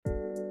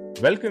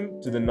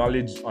Welcome to the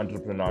Knowledge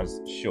Entrepreneurs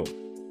Show,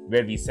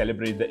 where we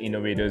celebrate the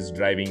innovators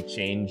driving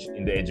change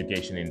in the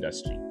education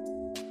industry.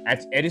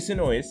 At Edison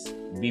OS,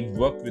 we've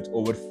worked with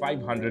over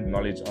 500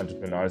 knowledge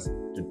entrepreneurs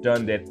to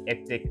turn their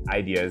edtech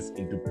ideas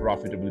into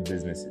profitable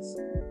businesses.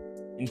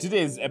 In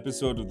today's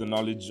episode of the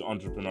Knowledge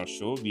Entrepreneur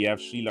Show, we have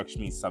Sri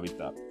Lakshmi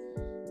Savitha.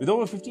 With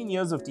over 15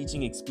 years of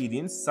teaching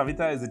experience,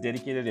 Savita is a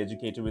dedicated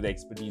educator with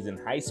expertise in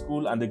high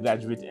school,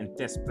 undergraduate, and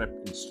test prep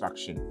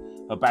instruction.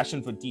 Her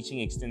passion for teaching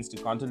extends to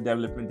content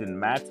development in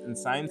math and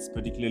science,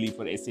 particularly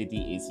for SAT,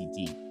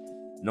 ACT.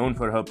 Known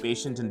for her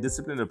patient and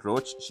disciplined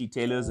approach, she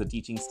tailors her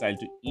teaching style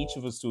to each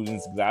of her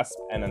students' grasp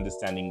and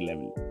understanding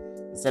level.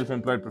 A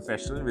self-employed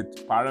professional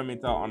with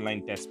Paramita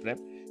Online Test Prep,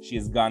 she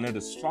has garnered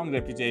a strong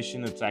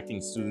reputation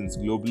attracting students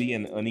globally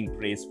and earning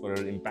praise for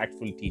her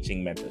impactful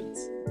teaching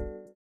methods.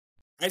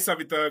 Hi,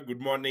 Savita.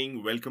 Good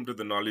morning. Welcome to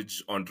the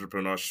Knowledge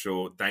Entrepreneur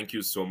Show. Thank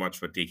you so much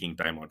for taking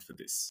time out for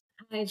this.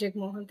 Hi,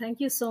 Jagmohan. Thank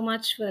you so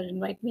much for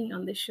inviting me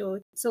on the show.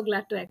 So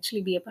glad to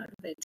actually be a part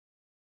of it.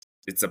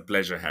 It's a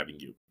pleasure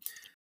having you.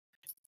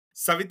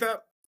 Savita,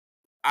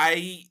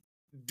 I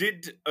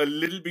did a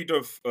little bit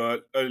of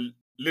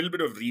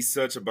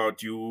research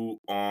about you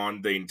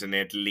on the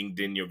internet,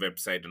 LinkedIn, your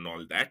website, and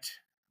all that.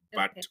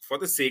 But for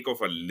the sake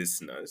of our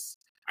listeners,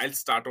 I'll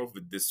start off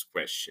with this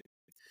question.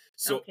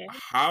 So,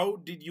 how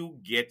did you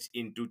get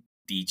into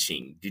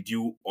teaching? Did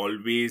you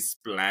always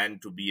plan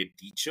to be a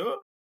teacher?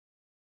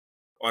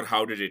 Or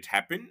how did it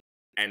happen?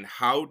 And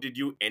how did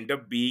you end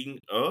up being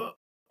an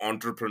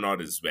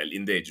entrepreneur as well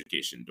in the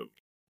education domain?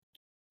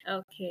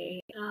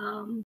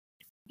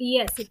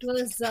 Yes, it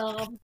was.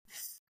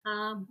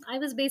 I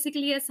was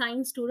basically a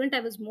science student. I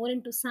was more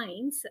into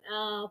science.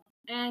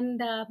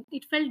 And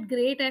it felt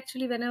great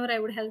actually whenever I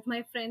would help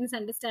my friends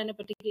understand a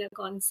particular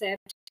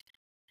concept.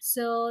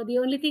 So the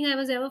only thing I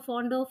was ever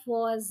fond of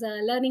was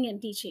learning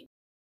and teaching.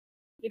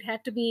 It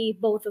had to be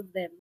both of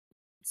them.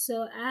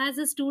 So as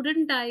a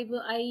student, I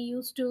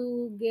used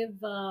to give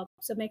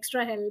some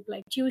extra help,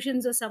 like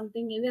tuitions or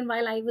something, even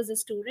while I was a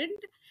student.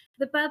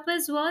 The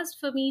purpose was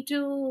for me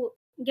to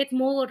get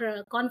more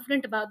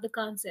confident about the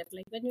concept.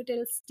 Like when you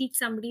teach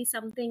somebody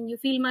something, you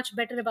feel much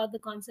better about the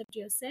concept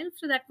yourself.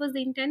 So that was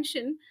the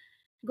intention.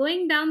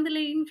 Going down the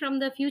lane from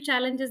the few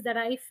challenges that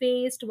I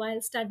faced while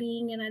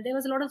studying, and there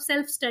was a lot of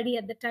self-study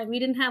at the time. We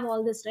didn't have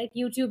all this, right?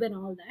 YouTube and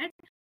all that.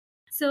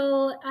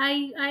 So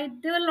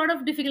there were a lot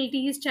of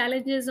difficulties,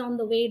 challenges on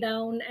the way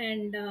down,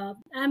 and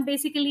I'm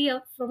basically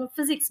from a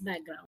physics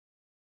background.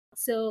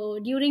 So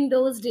during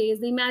those days,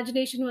 the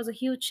imagination was a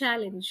huge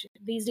challenge.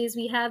 These days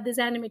we have these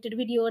animated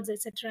videos,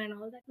 etc., and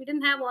all that. We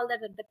didn't have all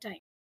that at the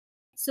time.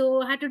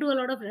 So I had to do a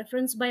lot of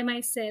reference by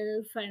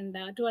myself, and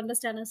to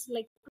understand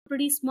like a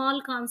pretty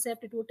small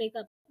concept, it would take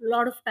a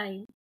lot of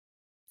time.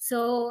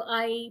 So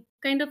I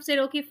kind of said,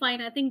 okay,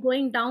 fine. I think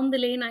going down the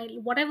lane,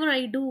 whatever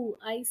I do,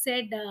 I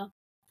said.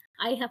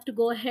 I have to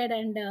go ahead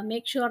and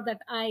make sure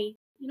that I,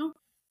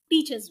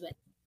 teach as well.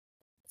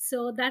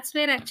 So that's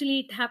where actually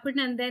it happened.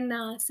 And then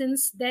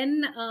since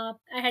then, I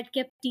had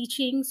kept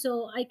teaching.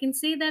 So I can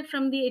say that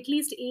from the at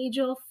least age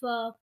of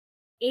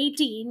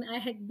 18, I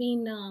had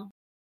been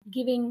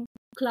giving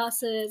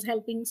classes,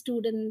 helping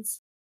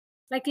students,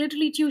 like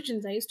literally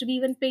tuitions. I used to be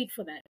even paid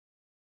for that.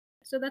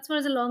 So that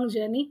was a long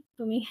journey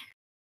for me.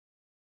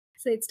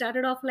 So it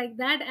started off like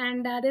that.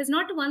 And there's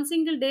not one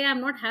single day I'm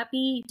not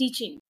happy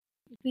teaching.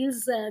 It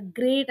feels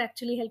great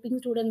actually helping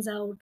students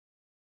out.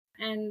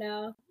 And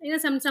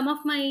some of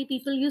my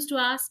people used to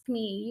ask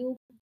me,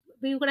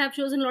 you could have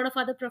chosen a lot of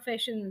other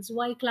professions.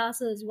 Why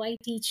classes? Why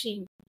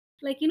teaching?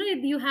 Like,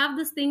 you have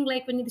this thing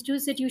like when you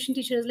choose a tuition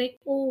teacher, it's like,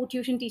 oh,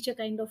 tuition teacher,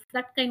 kind of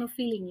that kind of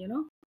feeling.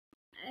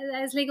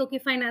 I was like, okay,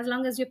 fine, as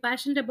long as you're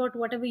passionate about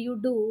whatever you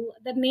do,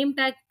 the name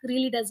tag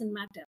really doesn't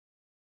matter.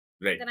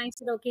 Right. Then I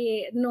said,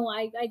 okay, no,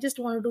 I just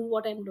want to do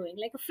what I'm doing,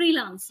 like a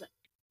freelancer,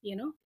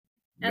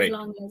 as Right.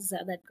 long as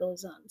that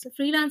goes on. So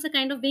freelancer,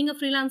 kind of being a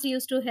freelancer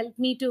used to help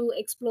me to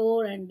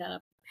explore and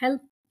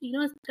help,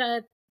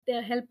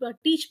 help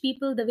teach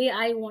people the way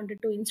I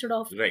wanted to, instead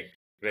of Right.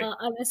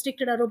 a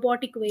restricted, a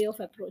robotic way of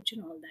approach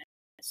and all that.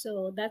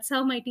 So that's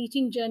how my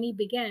teaching journey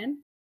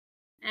began.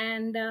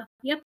 And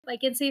yep, I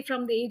can say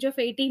from the age of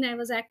 18, I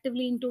was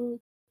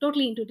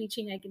totally into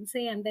teaching, I can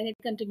say, and then it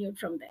continued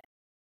from there.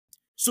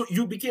 So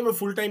you became a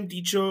full-time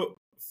teacher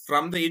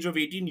from the age of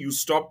 18. You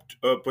stopped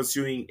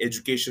pursuing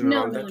education and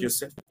all that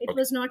yourself? It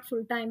was not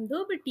full-time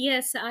though, but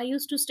yes, I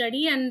used to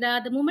study. And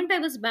the moment I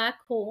was back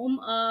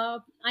home,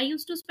 I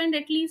used to spend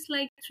at least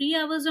like 3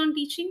 hours on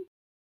teaching.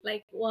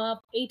 Like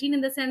 18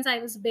 in the sense I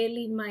was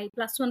barely in my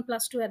 +1,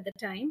 +2 at the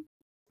time.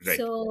 Right.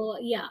 So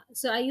yeah,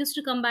 so I used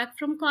to come back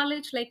from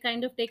college, like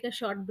kind of take a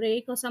short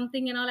break or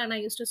something and all, and I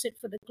used to sit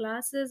for the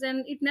classes,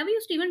 and it never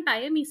used to even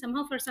tire me.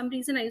 Somehow, for some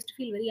reason, I used to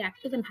feel very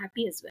active and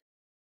happy as well.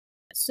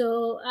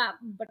 So,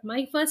 but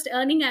my first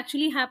earning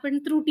actually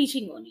happened through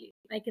teaching only,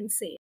 I can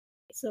say.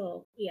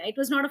 So yeah, it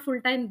was not a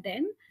full-time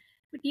then.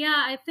 But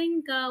yeah, I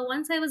think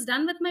once I was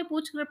done with my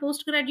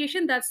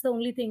post-graduation, that's the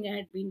only thing I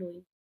had been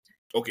doing.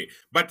 Okay,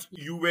 but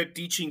you were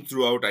teaching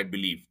throughout, I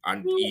believe,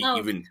 and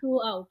even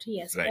Throughout,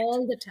 yes, right.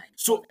 all the time, all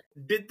So,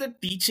 the did the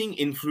teaching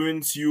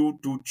influence you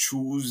to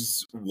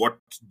choose what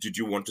did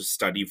you want to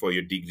study for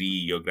your degree,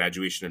 your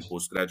graduation and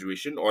post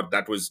graduation, or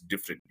that was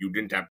different? You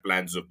didn't have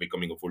plans of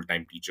becoming a full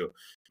time teacher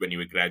when you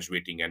were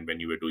graduating and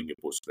when you were doing your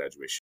post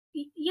graduation.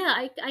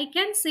 Yeah, I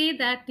can say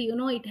that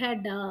it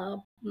had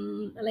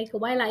like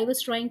while I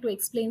was trying to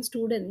explain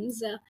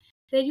students,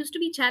 there used to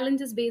be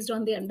challenges based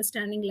on the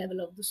understanding level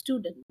of the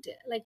student.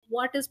 Like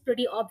what is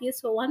pretty obvious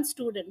for one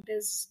student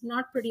is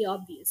not pretty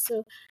obvious.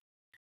 So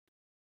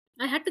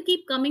I had to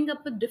keep coming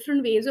up with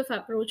different ways of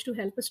approach to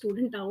help a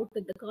student out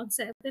with the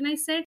concept. Then I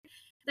said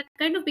that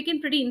kind of became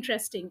pretty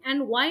interesting.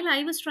 And while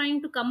I was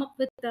trying to come up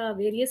with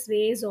various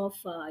ways of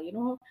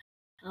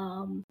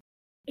um,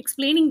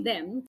 explaining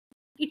them,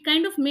 it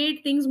kind of made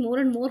things more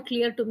and more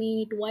clear to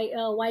me. It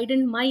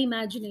widened my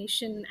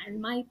imagination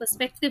and my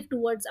perspective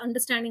towards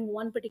understanding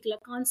one particular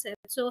concept.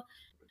 So,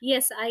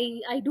 yes,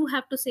 I do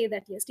have to say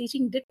that, yes,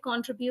 teaching did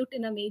contribute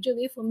in a major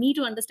way for me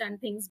to understand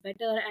things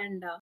better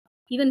and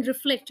even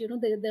reflect,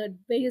 the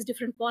various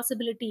different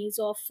possibilities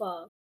of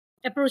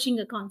approaching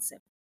a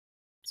concept.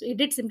 So, it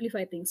did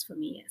simplify things for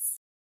me, yes.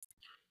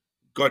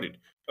 Got it.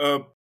 Uh,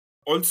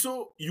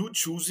 Also, you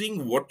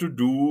choosing what to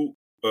do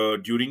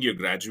during your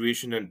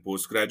graduation and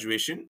post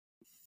graduation,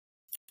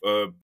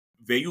 uh,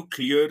 were you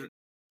clear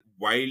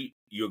while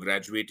you're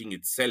graduating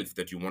itself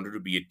that you wanted to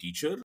be a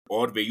teacher,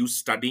 or were you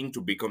studying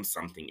to become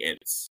something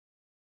else?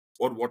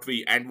 Or what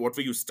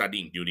were you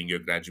studying during your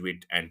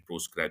graduate and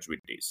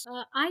postgraduate days?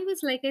 I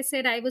was, like I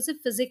said, I was a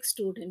physics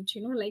student.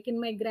 Like in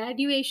my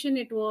graduation,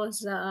 it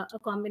was a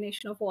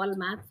combination of all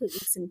math,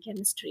 physics, and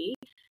chemistry.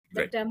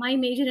 Right. But my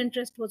major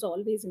interest was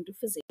always into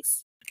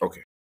physics.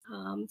 Okay.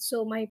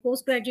 So my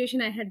post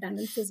graduation I had done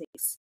in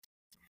physics.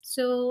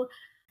 So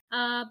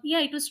yeah,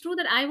 it was true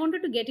that I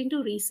wanted to get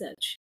into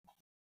research,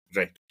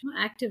 Right.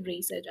 active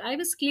research. I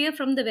was clear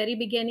from the very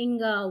beginning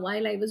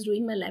while I was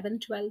doing my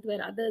 11th, 12th,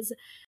 where others,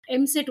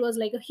 MSET was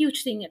like a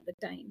huge thing at the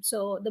time.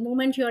 So the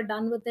moment you're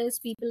done with this,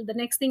 people, the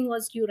next thing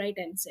was you write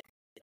MSET.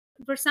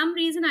 For some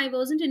reason, I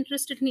wasn't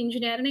interested in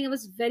engineering. I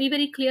was very,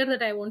 very clear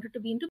that I wanted to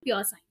be into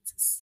pure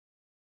sciences.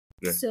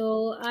 Right.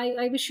 So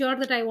I was sure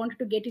that I wanted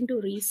to get into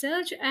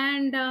research,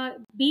 and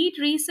be it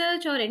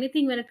research or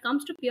anything, when it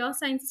comes to pure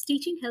sciences,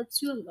 teaching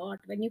helps you a lot.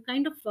 When you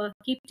kind of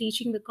keep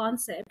teaching the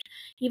concept,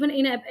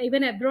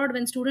 even abroad,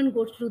 when students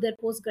go through their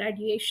post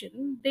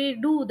graduation, they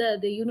do the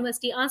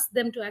university asks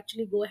them to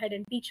actually go ahead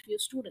and teach few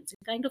students. It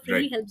kind of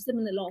really Right. helps them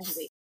in a long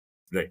way.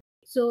 Right.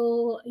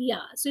 So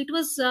yeah, so it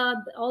was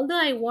although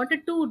I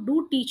wanted to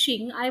do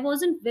teaching, I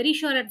wasn't very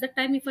sure at the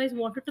time if I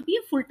wanted to be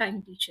a full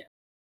time teacher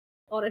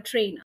or a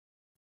trainer.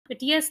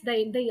 But yes,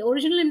 the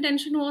original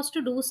intention was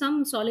to do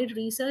some solid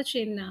research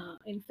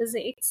in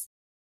physics.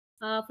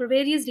 For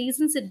various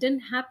reasons, it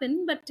didn't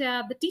happen, but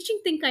the teaching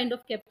thing kind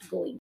of kept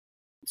going.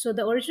 So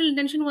the original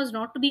intention was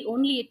not to be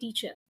only a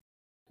teacher.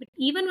 But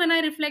even when I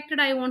reflected,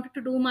 I wanted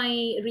to do my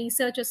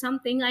research or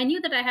something. I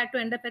knew that I had to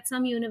end up at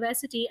some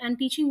university, and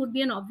teaching would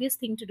be an obvious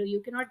thing to do.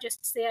 You cannot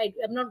just say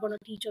I'm not going to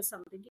teach or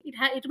something.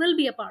 It will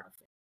be a part of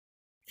it.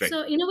 Right.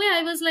 So in a way,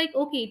 I was like,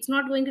 okay, it's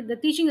not going to, the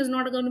teaching is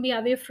not going to be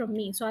away from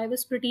me. So I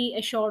was pretty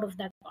assured of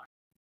that part.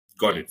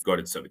 Got it. Yes. Got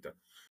it, Savita.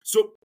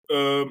 So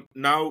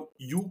now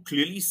you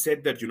clearly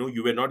said that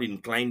you were not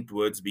inclined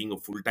towards being a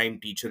full time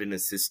teacher in a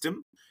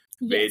system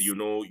where Yes.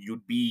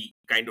 you'd be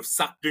kind of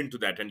sucked into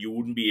that and you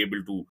wouldn't be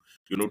able to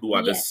do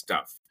other Yes.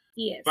 stuff.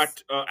 Yes.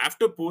 But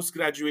after post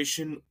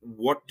graduation,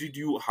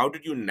 how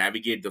did you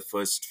navigate the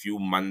first few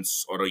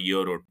months or a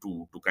year or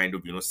two to kind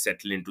of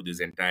settle into this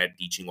entire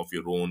teaching of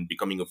your own,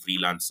 becoming a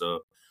freelancer?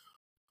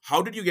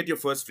 How did you get your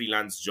first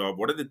freelance job?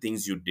 What are the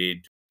things you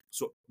did?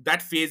 So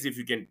that phase, if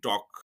you can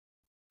talk,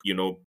 you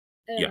know,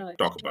 yeah,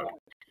 talk about it.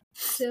 Sure.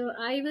 So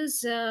I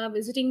was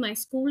visiting my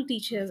school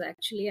teachers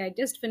actually. I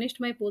just finished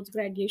my post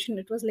graduation.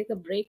 It was like a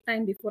break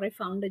time before I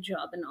found a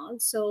job and all.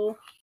 So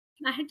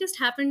I had just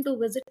happened to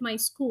visit my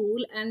school,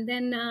 and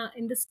then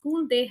in the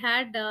school they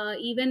had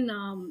even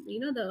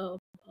the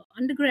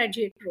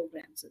undergraduate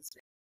programs as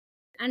well.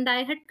 And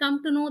I had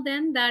come to know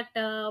then that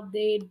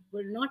they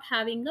were not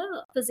having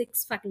a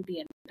physics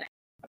faculty at the time,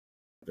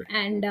 Right.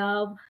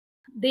 and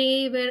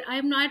they were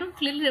I don't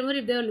clearly remember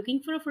if they were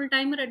looking for a full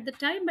timer at the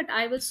time, but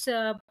I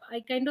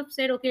kind of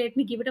said, okay, let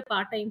me give it a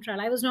part time trial.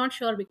 I was not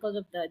sure because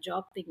of the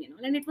job thing,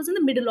 and it was in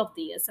the middle of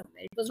the year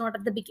somewhere. It was not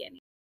at the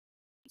beginning.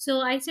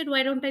 So I said,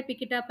 why don't I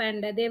pick it up?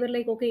 And they were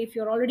like, okay, if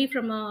you're already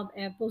from a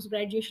post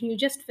graduation, you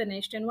just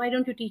finished, and why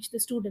don't you teach the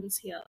students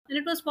here? And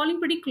it was falling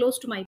pretty close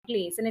to my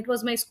place, and it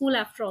was my school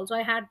after all. So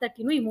I had that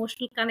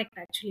emotional connect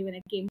actually when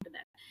it came to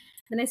that.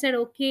 Then I said,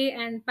 okay.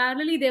 And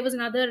parallelly, there was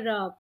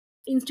another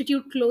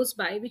institute close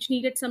by which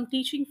needed some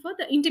teaching for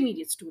the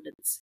intermediate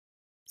students.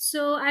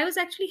 So I was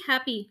actually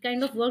happy. It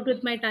kind of worked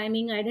with my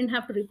timing. I didn't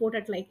have to report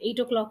at like 8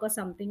 o'clock or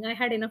something. I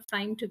had enough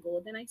time to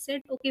go. Then I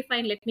said, okay,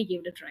 fine, let me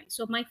give it a try.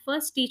 So my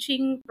first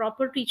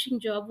proper teaching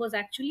job was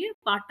actually a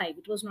part time.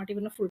 It was not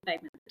even a full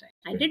time at the time.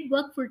 I Right. did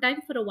work full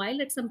time for a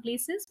while at some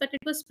places, but it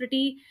was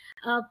pretty.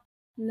 Uh,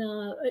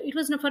 No, it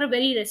was not for a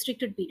very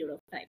restricted period of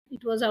time.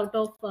 It was out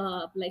of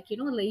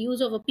the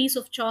use of a piece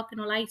of chalk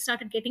and all. I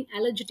started getting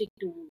allergic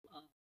to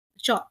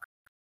chalk.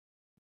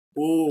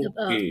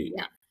 Okay.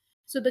 Yeah.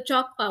 So the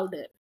chalk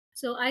powder.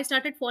 So I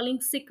started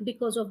falling sick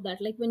because of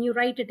that. Like when you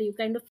write it, you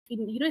kind of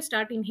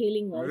start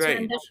inhaling also,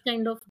 and Right. that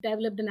kind of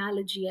developed an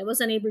allergy. I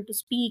was unable to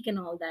speak and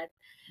all that.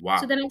 So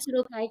Wow. then I said,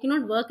 okay, I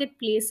cannot work at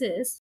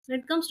places. When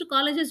it comes to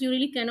colleges, you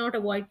really cannot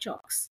avoid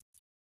chalks.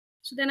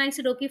 So then I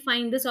said, okay,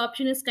 fine, this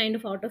option is kind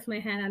of out of my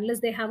hand.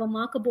 Unless they have a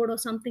marker board or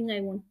something, I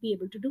won't be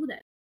able to do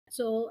that.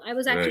 So I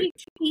was Right. actually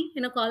happy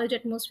in a college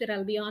atmosphere,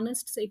 I'll be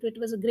honest. So it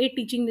was a great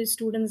teaching these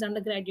students,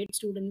 undergraduate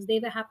students. They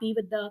were happy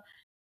with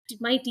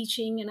my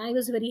teaching, and I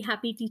was very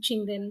happy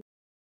teaching them.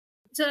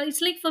 So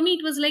it's like, for me,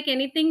 it was like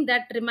anything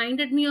that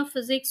reminded me of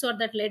physics or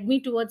that led me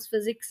towards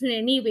physics in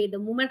any way. The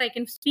moment I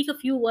can speak a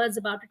few words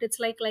about it, it's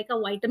like a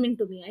vitamin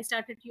to me. I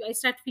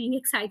start feeling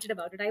excited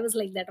about it. I was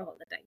like that all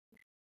the time.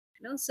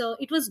 So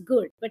it was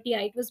good, but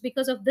yeah, it was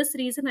because of this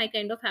reason I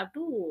kind of have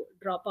to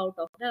drop out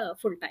of the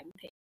full-time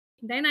thing.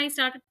 Then I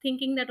started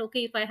thinking that,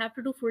 okay, if I have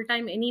to do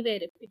full-time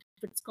anywhere, if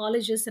it's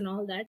colleges and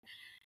all that,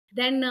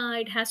 then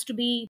it has to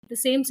be the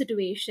same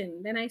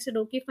situation. Then I said,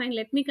 okay, fine,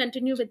 let me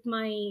continue with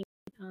my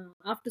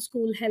after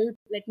school help.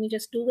 Let me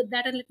just do with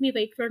that, and let me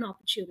wait for an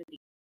opportunity.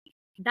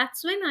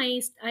 That's when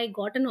I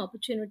got an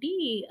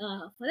opportunity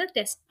for a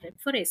test prep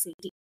for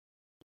SAT.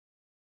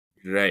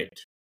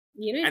 Right.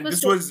 It And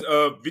was this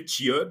was which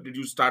year did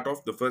you start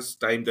off the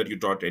first time that you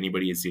taught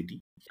anybody SAT?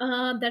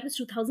 that was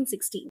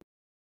 2016.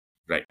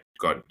 Right.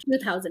 Got it.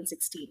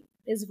 2016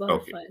 is one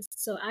Okay. first.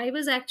 So I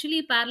was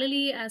actually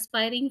parallelly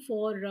aspiring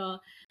for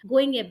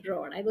going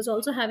abroad. I was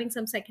also having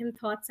some second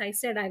thoughts. I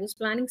said I was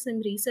planning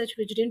some research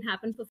which didn't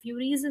happen for few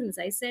reasons.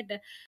 I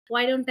said,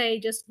 why don't I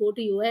just go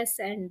to US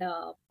and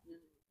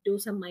do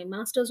some my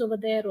masters over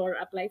there or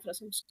apply for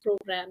some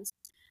programs.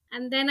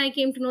 And then I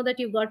came to know that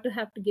you got to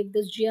have to give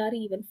this GRE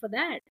even for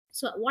that.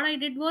 So what I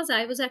did was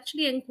I was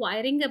actually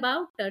inquiring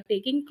about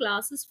taking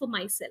classes for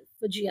myself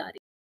for GRE,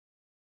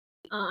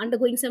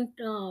 undergoing some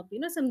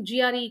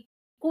GRE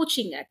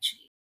coaching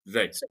actually.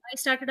 Right. So I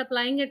started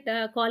applying it,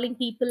 calling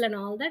people and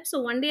all that.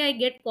 So one day I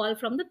get call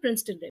from the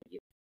Princeton Review.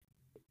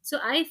 So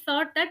I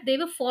thought that they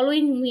were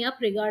following me up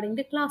regarding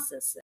the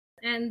classes.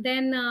 And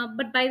then,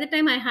 but by the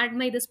time I had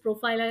my this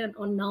profile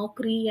on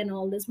Naukri and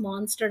all this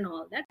monster and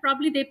all that,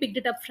 probably they picked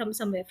it up from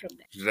somewhere from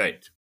there.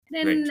 Right.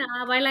 Then,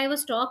 Right. while I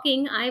was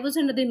talking, I was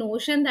under the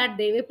notion that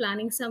they were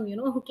planning some,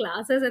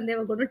 classes, and they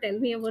were going to tell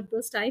me about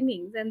those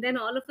timings. And then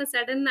all of a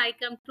sudden, I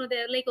come to know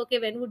they're like, okay,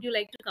 when would you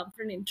like to come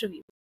for an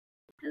interview?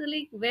 And they're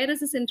like, where is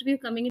this interview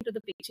coming into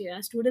the picture?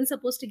 Are students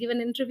supposed to give an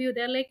interview?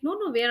 They're like, no,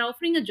 no, we are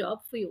offering a job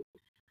for you.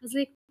 I was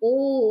like,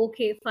 oh,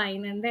 okay,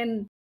 fine. And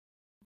then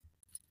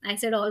I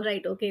said, all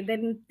right, okay.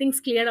 Then things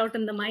cleared out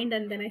in the mind.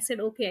 And then I said,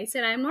 okay, I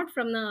said, I'm not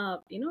from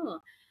the,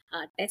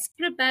 test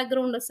prep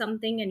background or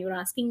something. And you're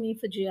asking me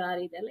for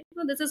GRE. They're like,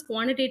 no, this is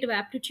quantitative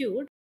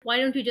aptitude. Why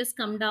don't you just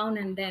come down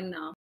and then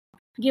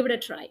give it a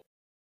try?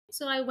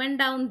 So I went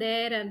down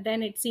there, and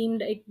then it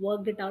seemed it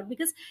worked it out.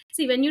 Because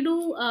see, when you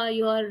do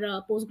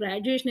your post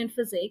graduation in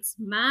physics,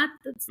 math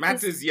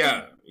Math is,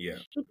 yeah. Yeah.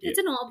 Yeah. it's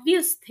an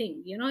obvious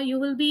thing. You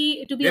will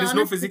be, to be There is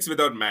no honest, physics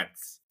without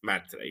math,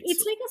 right?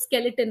 it's So, like a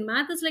skeleton.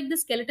 Math is like the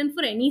skeleton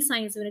for any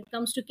science when it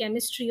comes to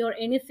chemistry or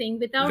anything.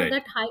 Without right.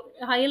 that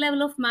higher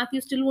level of math, you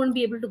still won't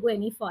be able to go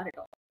any far at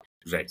all.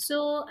 Right.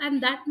 So,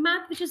 and that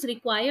math which is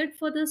required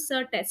for this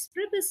test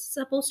prep is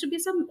supposed to be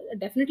some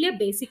definitely a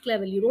basic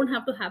level. You don't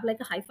have to have like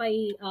a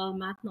hi-fi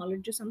math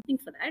knowledge or something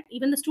for that.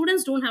 Even the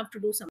students don't have to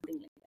do something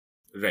like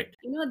that. Right.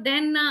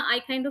 Then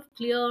I kind of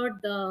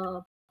cleared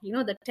the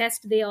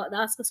test. They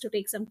asked us to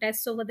take some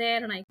tests over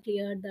there, and I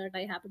cleared that.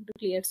 I happened to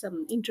clear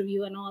some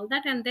interview and all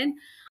that, and then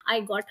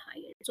I got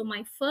hired. So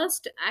my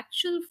first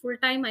actual full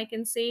time, I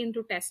can say,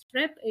 into test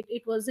prep,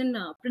 it was in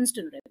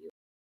Princeton Review.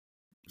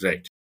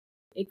 Right.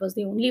 It was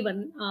the only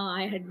one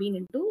I had been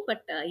into,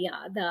 but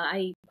yeah,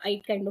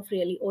 I kind of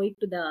really owe it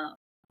to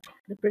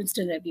the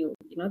Princeton Review,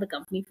 the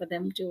company, for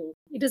them to.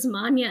 It is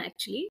Mania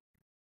actually.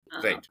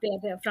 Right.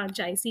 They're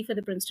franchisee for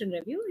the Princeton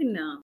Review in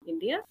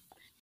India.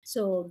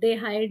 So they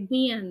hired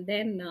me, and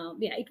then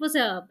yeah, it was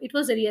a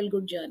real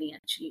good journey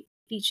actually,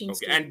 teaching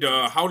Okay. And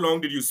students. how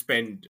long did you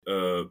spend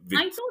I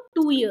with?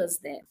 taught 2 years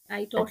there.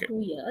 I taught Okay.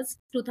 2 years.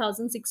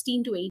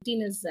 2016 to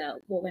 18 is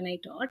when I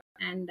taught,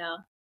 and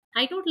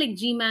I taught like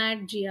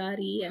GMAT,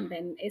 GRE, and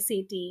then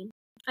SAT.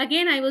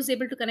 Again, I was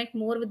able to connect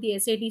more with the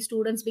SAT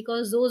students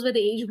because those were the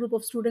age group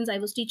of students I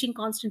was teaching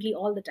constantly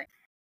all the time.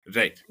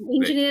 Right. Right.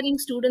 Engineering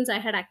students, I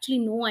had actually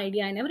no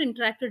idea. I never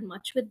interacted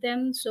much with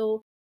them.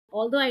 So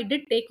although I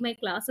did take my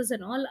classes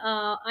and all,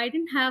 I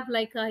didn't have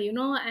like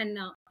an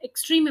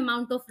extreme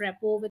amount of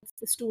rapport with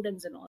the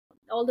students and all.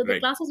 Although the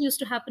Right. classes used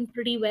to happen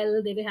pretty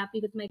well, they were happy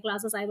with my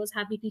classes, I was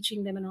happy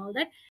teaching them and all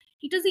that.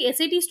 It was the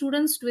SAT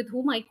students with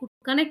whom I could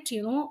connect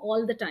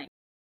all the time.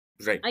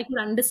 Right. I could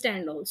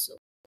understand also.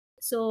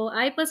 So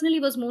I personally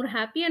was more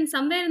happy, and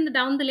somewhere in the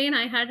down the lane,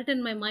 I had it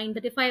in my mind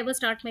that if I ever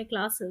start my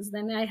classes,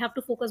 then I have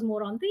to focus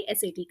more on the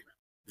SAT.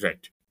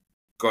 Right.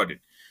 Got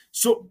it.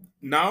 So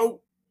now,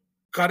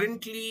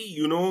 currently,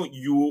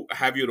 you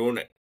have your own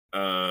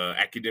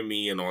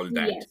academy and all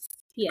that. Yes,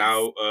 yes,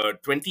 Now,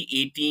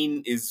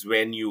 2018 is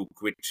when you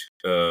quit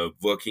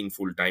working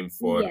full time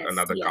for yes,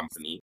 another yes,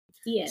 company.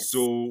 So yes.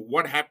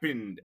 what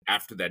happened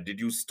after that? Did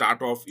you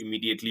start off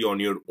immediately on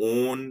your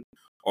own,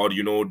 or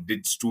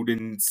did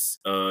students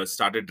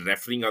started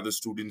referring other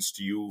students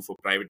to you for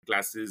private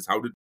classes? How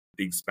did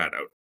things pan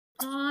out?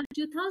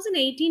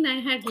 2018,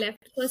 I had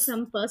left for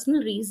some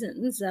personal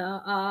reasons.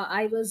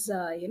 I was,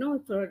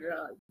 for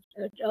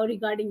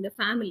regarding the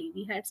family,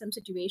 we had some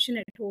situation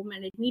at home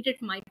and it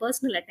needed my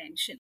personal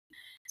attention.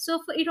 So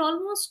it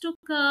almost took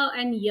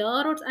an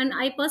year, and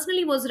I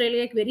personally was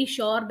really like very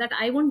sure that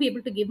I won't be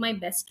able to give my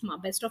best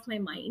of my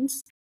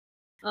minds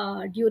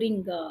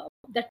during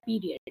that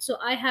period. So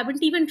I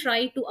haven't even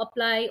tried to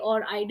apply,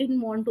 or I didn't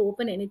want to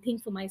open anything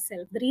for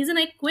myself. The reason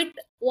I quit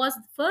was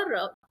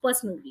for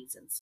personal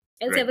reasons.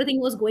 Else Right. everything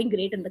was going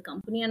great in the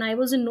company, and I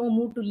was in no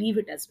mood to leave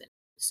it as well.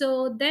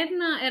 So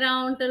then,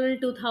 around till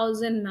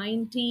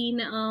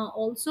 2019,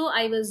 also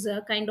I was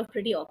kind of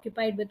pretty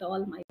occupied with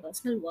all my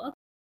personal work.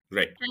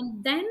 Right.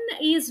 And then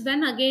is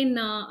when again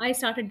I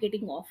started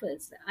getting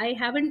offers.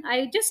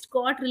 I just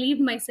got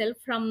relieved myself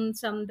from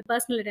some the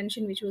personal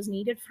attention which was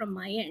needed from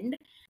my end.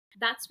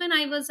 That's when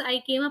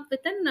I came up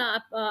with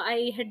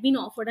I had been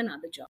offered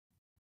another job.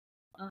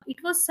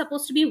 It was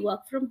supposed to be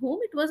work from home.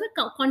 It was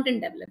a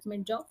content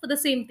development job for the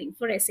same thing,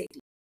 for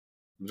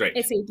Right.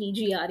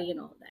 GRE and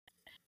all that.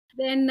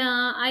 Then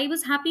I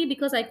was happy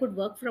because I could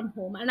work from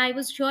home, and I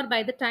was sure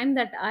by the time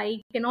that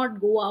I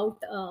cannot go out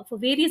for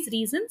various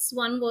reasons.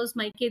 One was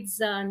my kids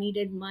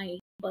needed my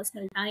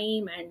personal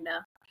time, and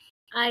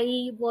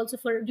I also,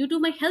 for due to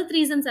my health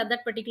reasons at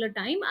that particular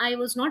time, I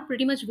was not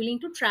pretty much willing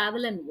to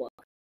travel and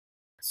work.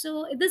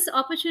 So this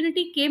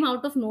opportunity came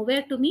out of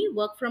nowhere to me,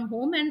 work from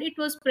home, and it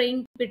was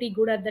paying pretty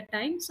good at that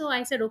time. So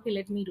I said, okay,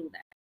 let me do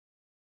that.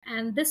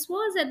 And this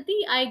was at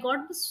the I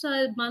got this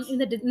month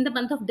in the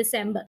month of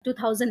December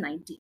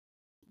 2019.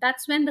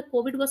 That's when the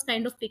COVID was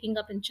kind of picking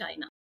up in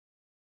China.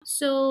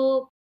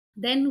 So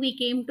then we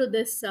came to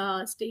this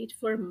stage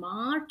for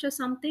March or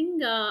something,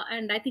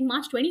 and I think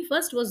March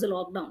 21st was the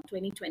lockdown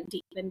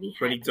 2020 when we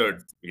had the 23rd.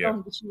 first Yeah.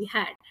 lockdown which we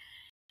had.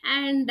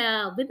 And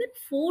within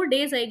 4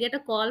 days, I get a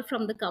call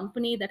from the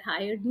company that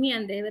hired me,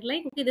 and they were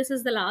like, "Okay, this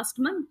is the last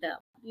month.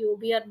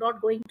 We are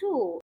not going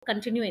to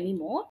continue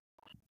anymore.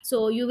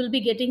 So you will be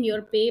getting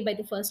your pay by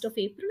the 1st of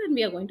April, and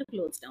we are going to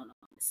close down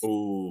on this."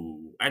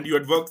 Oh, and you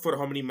had worked for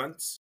how many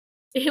months?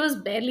 It was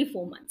barely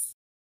 4 months.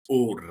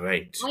 Oh,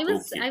 right. I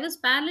Okay. was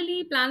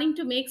parallelly planning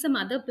to make some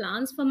other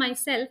plans for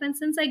myself, and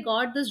since I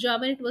got this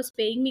job and it was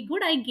paying me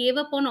good, I gave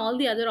up on all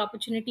the other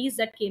opportunities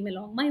that came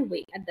along my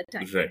way at the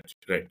time. Right.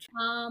 Right.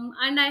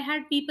 And I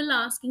had people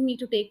asking me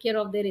to take care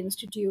of their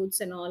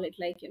institutes and all. It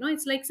like,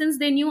 it's like, since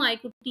they knew I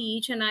could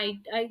teach, and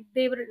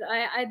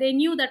they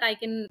knew that I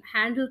can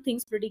handle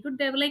things pretty good.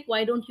 They were like,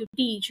 "Why don't you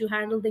teach? You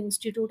handle the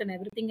institute and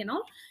everything and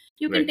all.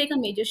 You can Right. take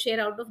a major share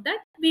out of that.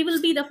 We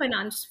will be the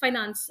finance,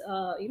 input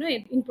and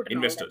all that,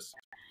 Investors.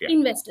 Yeah.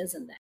 investors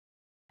in that."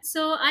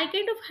 So I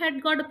kind of had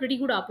got a pretty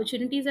good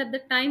opportunities at the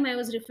time. I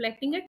was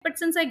reflecting it, but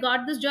since I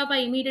got this job,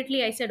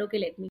 I said, okay,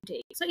 let me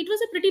take. So it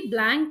was a pretty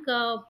blank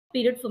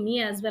period for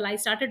me as well. I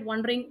started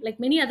wondering, like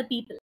many other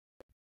people,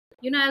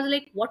 I was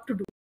like, what to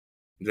do.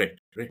 Right.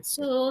 Right.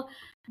 So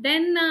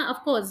then, of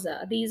course,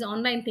 these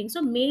online things.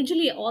 So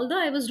majorly, although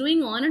I was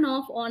doing on and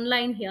off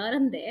online here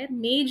and there,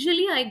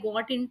 majorly I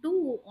got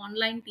into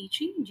online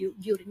teaching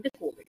during the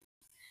COVID.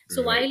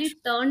 So while Right. it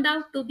turned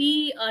out to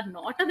be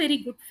not a very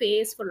good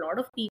phase for a lot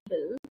of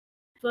people,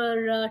 for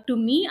to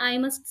me, I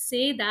must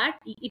say that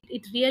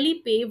it really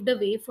paved the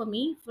way for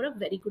me for a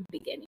very good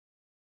beginning.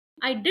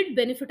 I did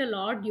benefit a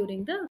lot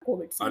during the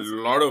COVID A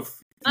season. lot of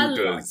A lot,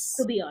 to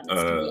tutors. be honest,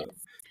 Uh,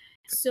 yes.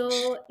 So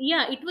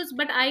yeah, it was,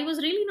 but I was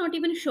really not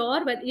even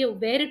sure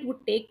where it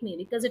would take me,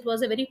 because it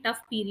was a very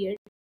tough period.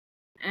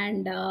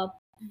 And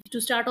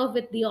to start off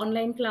with the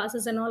online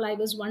classes and all, I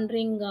was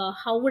wondering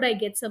how would I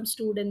get some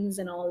students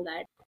and all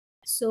that.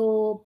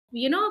 So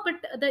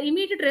but the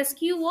immediate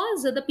rescue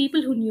was the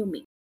people who knew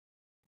me.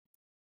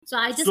 So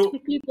I just so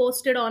quickly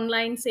posted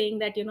online saying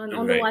that,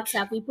 on the right.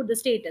 WhatsApp, we put the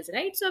status,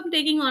 right? So I'm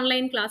taking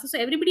online classes. So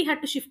everybody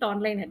had to shift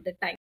online at that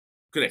time.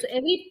 So Correct.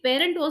 every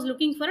parent was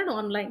looking for an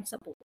online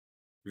support.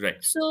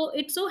 Right. So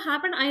it so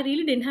happened I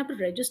really didn't have to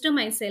register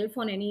myself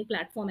on any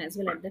platform as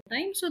well at Fine. that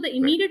time. So the Right.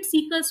 immediate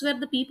seekers were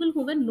the people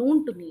who were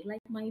known to me,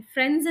 like my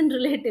friends and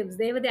relatives.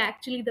 They were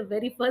actually the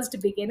very first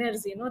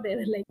beginners. They were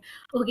like,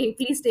 okay,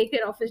 please take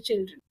care of your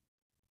children.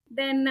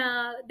 Then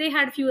they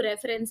had few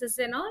references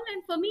and all,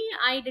 and for me,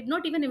 I did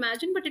not even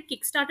imagine, but it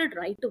kickstarted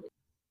right away.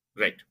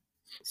 Right.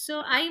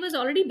 So I was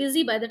already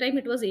busy by the time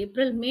it was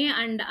April, May,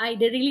 and I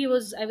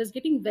was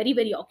getting very,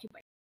 very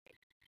occupied.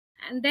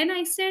 And then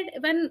I said,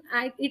 when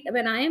I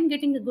am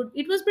getting a good,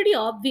 it was pretty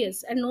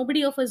obvious, and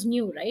nobody of us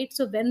knew, right?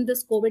 So when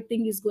this COVID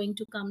thing is going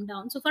to come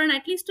down, so for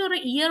at least for a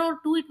year or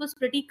two, it was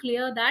pretty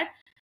clear that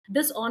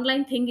this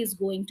online thing is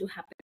going to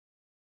happen.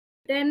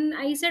 Then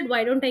I said,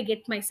 why don't I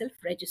get myself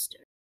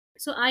registered?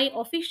 So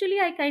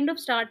I kind of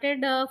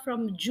started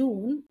from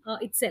June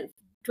itself,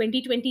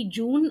 2020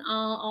 June.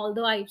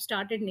 Although I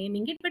started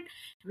naming it, but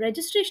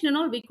registration and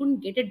all we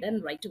couldn't get it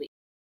done right away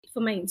for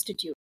my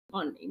institute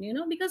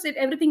online, because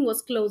everything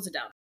was closed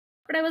down.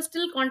 But I was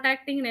still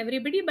contacting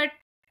everybody. But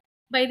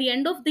by the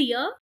end of the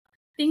year,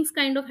 things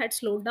kind of had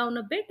slowed down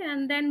a bit,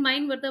 and then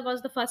mine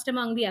was the first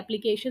among the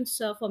applications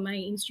for my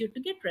institute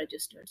to get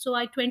registered. So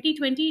I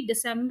 2020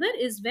 December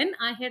is when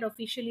I had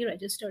officially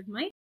registered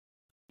my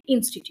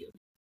institute.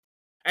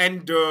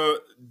 And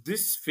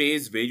this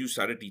phase where you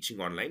started teaching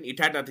online, it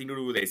had nothing to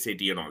do with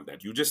SAT and all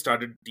that. You just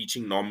started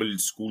teaching normal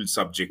school No,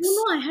 subjects.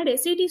 no, I had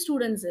SAT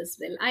students as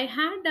well. I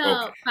had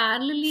Okay.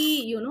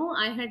 parallelly,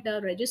 I had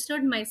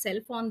registered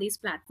myself on these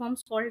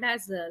platforms called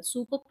as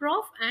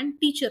SuperProf and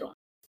TeacherOn.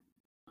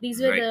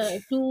 These were Right.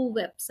 the two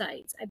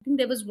websites. I think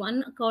there was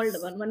one is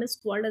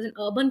called as an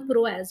Urban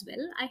Pro as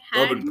well. I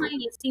had Urban my Pro.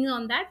 listing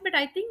on that, but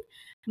I think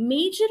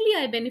majorly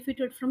I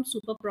benefited from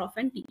SuperProf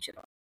and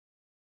TeacherOn.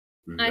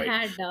 I Right.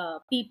 had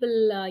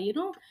people,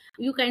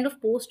 you kind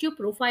of post your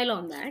profile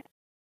on that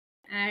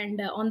and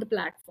on the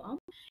platform.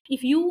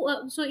 If you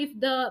so if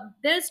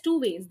there's two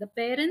ways, the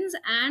parents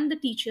and the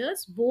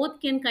teachers both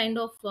can kind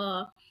of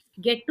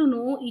get to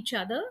know each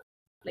other.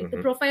 Like the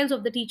Hmm. profiles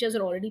of the teachers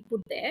are already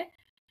put there.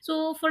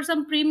 So for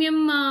some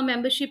premium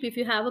membership, if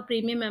you have a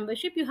premium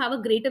membership, you have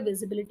a greater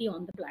visibility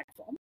on the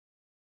platform.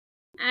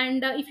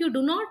 And if you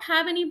do not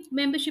have any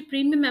membership,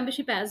 premium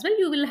membership as well,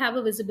 you will have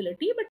a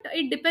visibility, but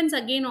it depends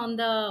again on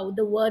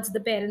the words the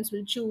parents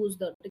will choose,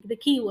 the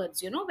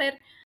keywords, where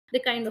they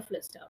kind of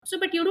list out. So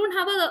but you don't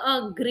have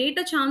a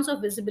greater chance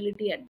of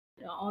visibility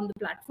on the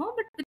platform,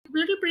 but with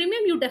little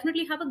premium you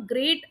definitely have a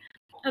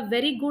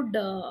very good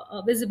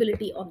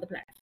visibility on the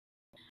platform.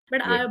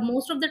 But Right.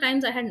 most of the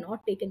times I had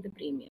not taken the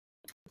premium.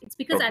 It's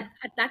because Okay.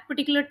 at that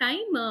particular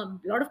time, a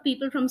lot of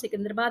people from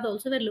Secunderabad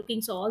also were looking.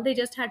 So all they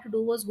just had to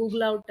do was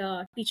Google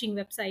out teaching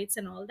websites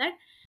and all that.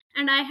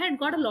 And I had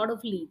got a lot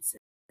of leads.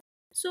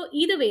 So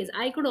either ways,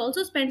 I could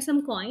also spend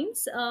some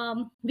coins.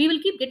 We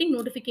will keep getting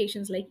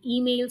notifications like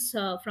emails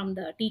from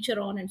the teacher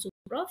on and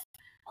Superprof.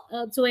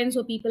 So and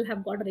so people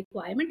have got a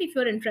requirement. If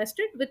you're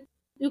interested with,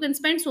 you can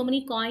spend so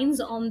many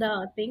coins on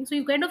the thing. So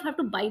you kind of have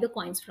to buy the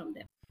coins from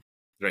them,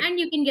 Right. and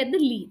you can get the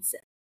leads.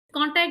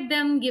 Contact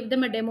them, give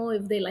them a demo.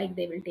 If they like,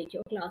 they will take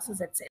your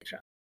classes, etc.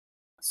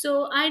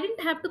 So I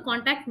didn't have to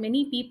contact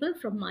many people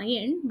from my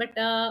end, but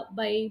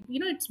by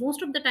it's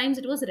most of the times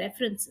it was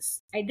references.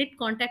 I did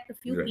contact a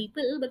few Right.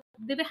 people, but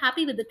they were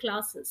happy with the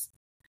classes.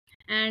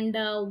 And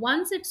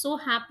once it so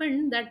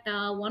happened that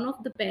one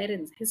of the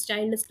parents, his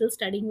child is still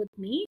studying with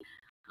me.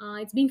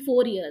 It's been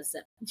 4 years.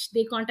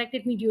 They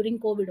contacted me during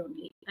COVID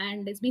only,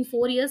 and it's been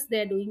 4 years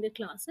they're doing the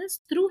classes.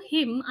 Through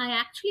him, I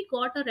actually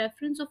got a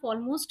reference of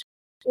almost,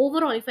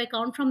 overall, if I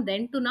count from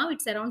then to now,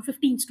 it's around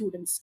 15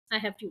 students I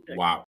have tutored,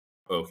 Wow.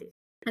 Okay.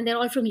 and they're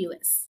all from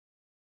US.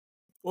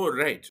 Oh,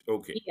 right.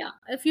 Okay. Yeah,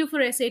 a few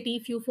for SAT,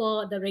 few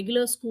for the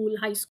regular school,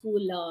 high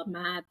school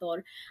math,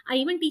 or I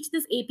even teach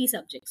this AP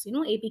subjects,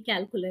 AP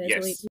calculus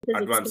or Yes. AP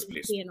physics, Advanced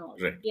place. chemistry, and all.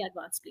 Right. Yeah,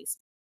 advanced place.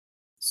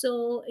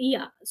 So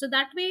yeah, so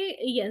that way,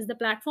 yes, the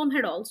platform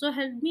had also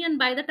helped me, and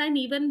by the time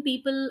even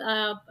people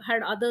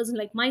had others,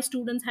 like my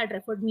students had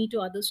referred me to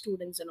other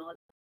students and all.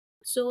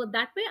 So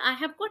that way, I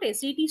have got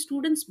SAT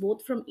students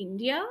both from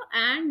India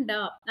and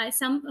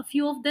a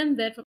few of them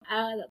were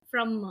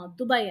from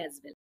Dubai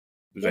as well.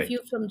 There are a Right.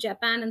 few from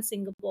Japan and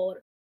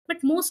Singapore,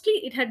 but mostly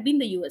it had been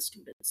the US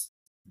students.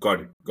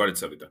 Got it. Got it,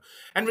 Savita.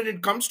 And when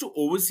it comes to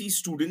overseas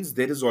students,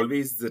 there is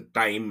always the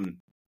time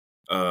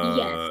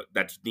Yes,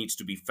 that needs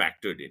to be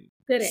factored in.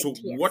 So, correct.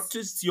 what Yes.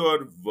 is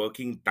your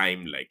working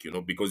time like?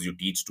 Because you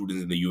teach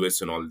students in the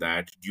US and all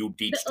that. Do you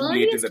The teach too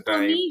late in the earliest for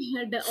time? me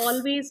had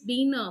always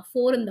been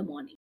 4 in the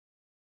morning.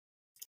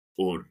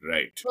 Oh,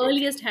 right. Okay.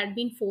 Earliest had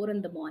been 4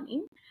 in the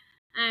morning.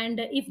 And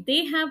if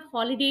they have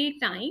holiday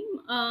time,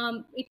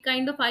 it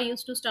kind of, I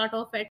used to start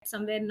off at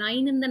somewhere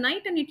 9 in the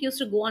night, and it used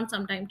to go on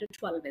sometime to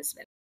 12 as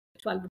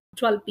well,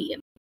 12 p.m.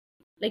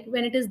 Like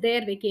when it is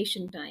their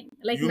vacation time.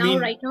 Like You now, mean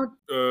right now,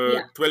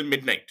 yeah, 12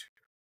 midnight?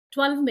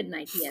 12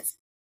 midnight, yes.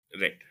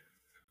 Right.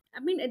 I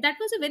mean, that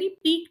was a very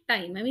peak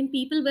time. I mean,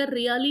 people were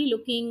really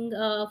looking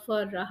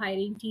for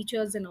hiring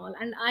teachers and all.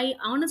 And I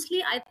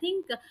honestly, I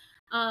think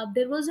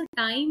there was a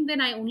time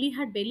when I only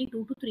had barely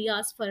 2 to 3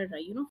 hours for,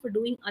 for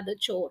doing other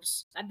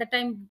chores. At the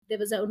time, there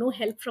was no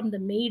help from the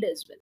maid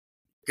as well.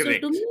 So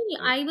to Correct. me,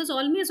 Correct. I was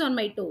always on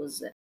my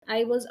toes.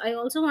 I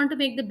also want to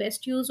make the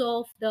best use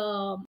of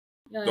The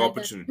the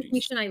opportunities.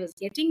 recognition I was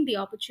getting, the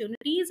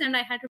opportunities, and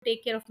I had to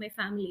take care of my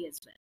family as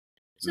well.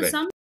 So Right.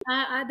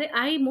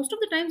 I most of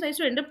the times I used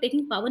to end up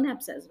taking power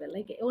naps as well,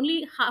 like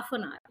only half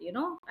an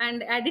hour,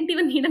 and I didn't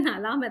even need an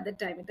alarm at the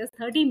time. It was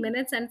 30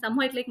 minutes, and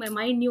somehow like my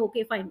mind knew,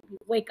 okay, fine,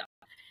 wake up.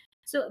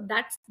 So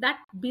that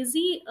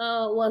busy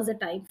was the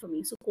time for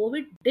me. So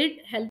COVID did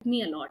help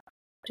me a lot,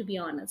 to be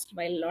honest.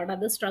 While a lot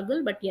others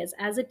struggle, but yes,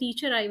 as a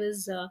teacher, I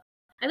was a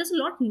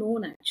lot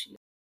known actually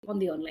on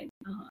the online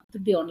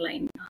through the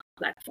online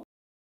platform.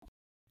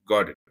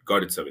 Got it.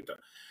 Got it, Savita.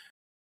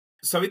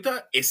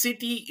 Savita,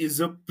 SAT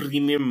is a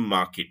premium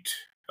market.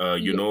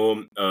 Yes,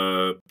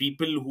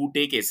 People who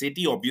take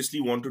SAT obviously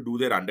want to do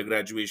their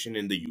undergraduation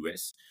in the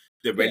US.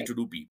 They're correct.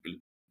 well-to-do people.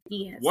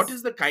 What Yes.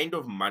 is the kind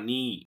of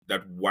money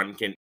that one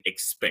can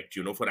expect,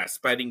 for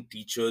aspiring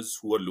teachers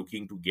who are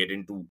looking to get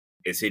into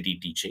SAT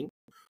teaching?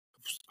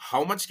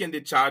 How much can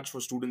they charge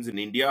for students in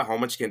India? How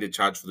much can they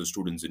charge for the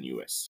students in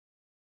US?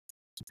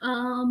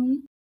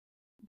 Um,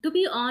 to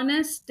be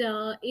honest,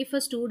 if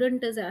a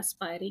student is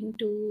aspiring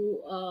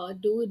to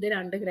do their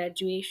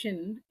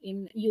undergraduation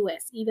in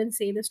US, even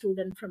say the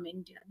student from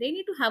India, they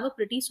need to have a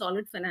pretty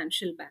solid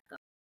financial backup.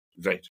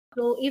 Right.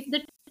 So if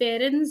the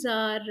parents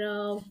are,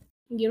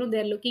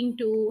 they're looking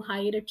to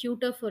hire a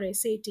tutor for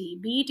SAT,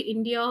 be it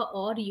India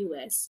or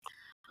US,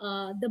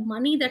 the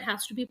money that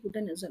has to be put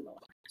in is a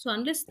lot. So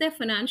unless they're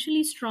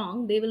financially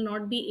strong, they will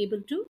not be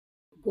able to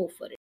go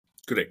for it.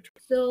 Correct.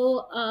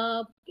 So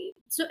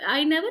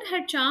I never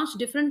had charged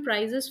different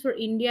prices for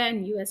India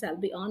and US. I'll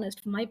be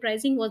honest. My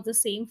pricing was the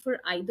same for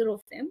either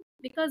of them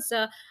because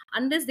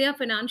unless they are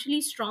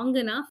financially strong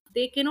enough,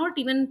 they cannot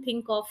even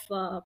think of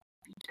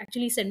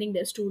actually sending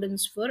their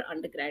students for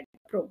undergrad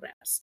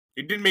programs.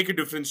 It didn't make a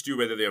difference to you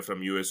whether they are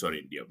from US or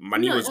India.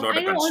 Money No, was not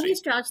a I constraint.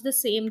 always charge the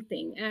same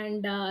thing,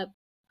 and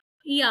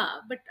yeah,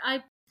 but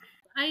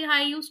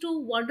I used to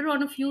wonder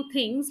on a few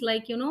things,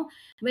 like,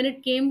 when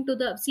it came to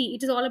the, see,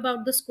 it is all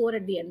about the score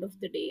at the end of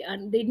the day,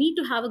 and they need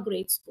to have a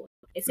great score.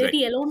 SAT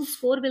Right. alone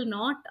score will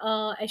not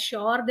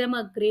assure them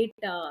a great,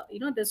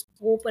 the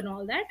scope and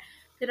all that.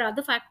 There are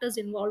other factors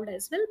involved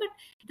as well, but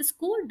the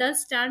score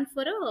does stand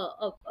for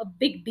a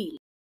big deal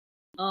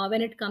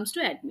when it comes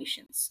to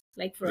admissions,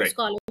 like for a Right.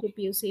 scholarship,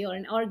 you say,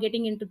 or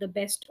getting into the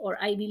best or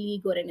Ivy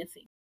League or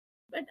anything.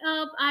 But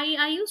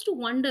I used to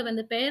wonder, when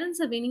the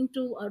parents are willing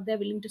to, or they're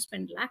willing to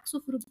spend lakhs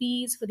of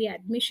rupees for the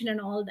admission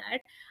and all that.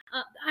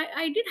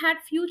 I did had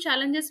few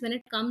challenges when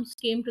it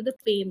came to the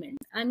payment.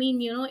 I mean,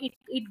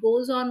 it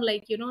goes on,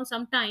 like,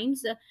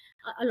 sometimes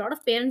a lot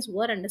of parents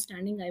were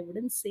understanding, I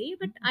wouldn't say,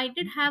 but I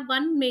did have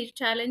one major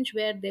challenge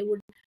where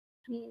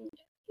mm,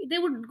 they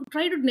would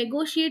try to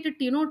negotiate it,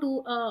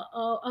 to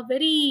a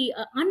very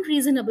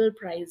unreasonable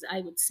price,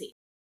 I would say.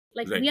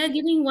 Like, we Right. are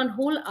giving one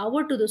whole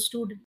hour to the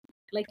student.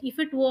 Like, if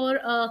it were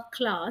a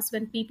class,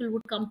 when people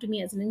would come to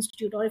me as an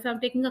institute, or if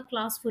I'm taking a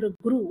class for a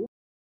group,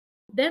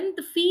 then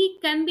the fee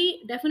can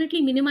be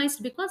definitely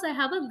minimized because I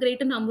have a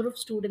greater number of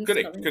students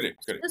Correct. coming. Correct.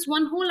 So Correct. this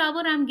one whole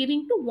hour I'm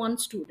giving to one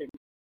student,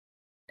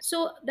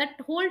 so that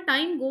whole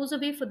time goes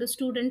away for the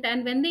student.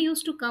 And when they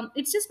used to come,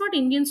 it's just not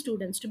Indian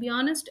students, to be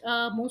honest.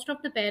 Most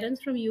of the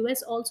parents from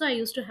US also, I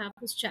used to have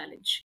this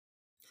challenge.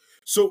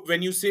 So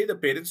when you say the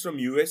parents from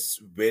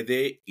US, were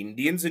they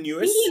Indians in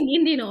US?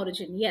 Indian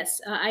origin, yes.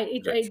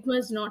 Right. It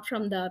was not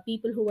from the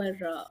people who were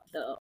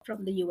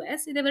from the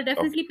US. They were Okay.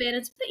 definitely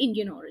parents of the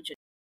Indian origin.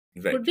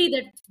 Could Right. be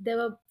that there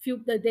were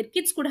few, their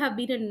kids could have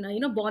been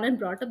in, born and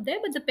brought up there,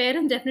 but the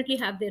parents definitely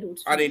have their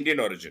roots Are from India. Indian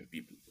origin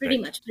people. Pretty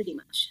Right. much, pretty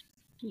much.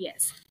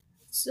 Yes.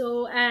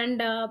 So,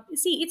 and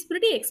see, it's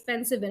pretty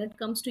expensive when it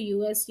comes to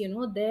US.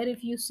 There,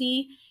 if you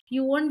see,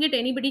 you won't get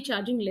anybody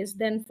charging less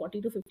than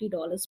 $40 to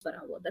 $50 per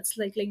hour. That's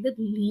like the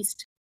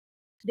least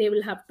they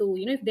will have to,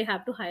 if they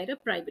have to hire a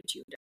private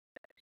tutor.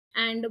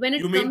 And when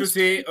You it mean to comes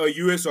say to, a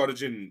US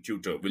origin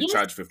tutor will yes,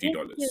 charge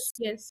yes, yes, $50?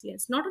 yes,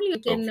 yes. Not only you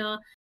can Okay.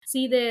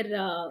 see their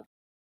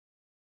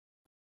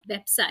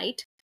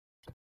website.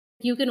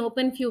 You can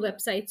open few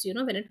websites,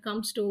 when it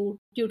comes to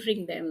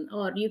tutoring them,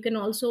 or you can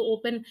also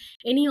open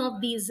any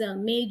of these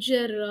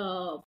major,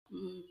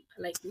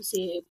 like you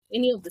say,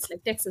 any of this,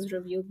 like Texas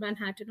Review,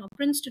 Manhattan, or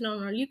Princeton,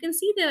 or you can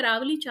see their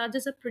hourly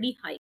charges are pretty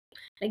high,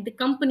 like the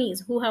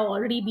companies who have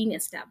already been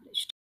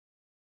established.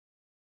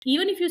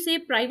 Even if you say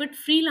private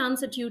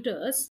freelancer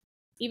tutors,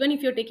 even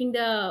if you're taking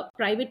the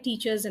private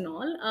teachers and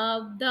all,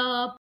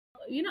 the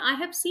I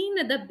have seen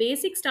the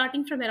basic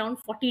starting from around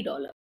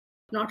 $40,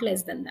 not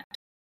less than that.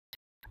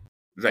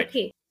 Right.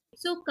 Okay,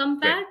 so Right.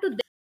 compared to,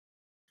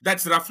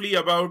 That's roughly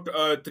about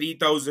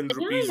 3,000 yeah,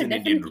 rupees yeah, in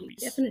Indian definitely,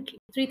 rupees. definitely.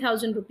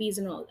 3,000 rupees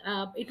and all.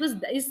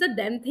 It's the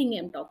then thing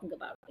I'm talking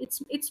about.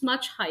 It's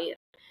much higher.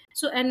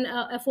 So, and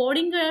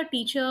affording a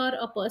teacher,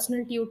 a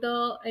personal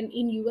tutor, and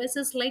in US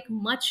is like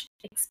much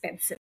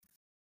expensive.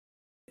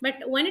 But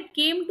when it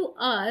came to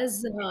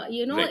us,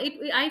 Right.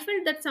 I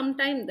felt that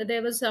sometime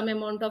there was some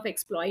amount of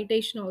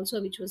exploitation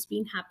also, which was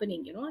being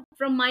happening,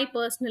 from my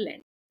personal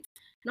end.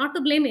 Not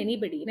to blame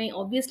anybody.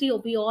 Obviously,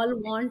 we all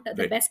want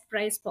the Right. best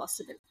price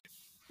possible,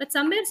 but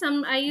somewhere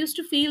some I used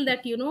to feel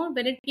that,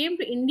 when it came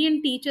to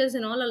Indian teachers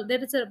and all,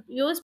 there is a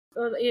US,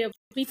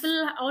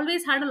 people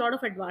always had a lot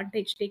of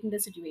advantage taking the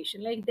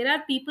situation. Like, there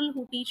are people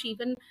who teach,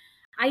 even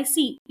I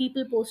see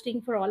people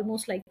posting for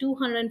almost like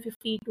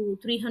 250 to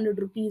 300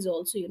 rupees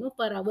also,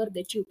 per hour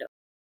they tutor.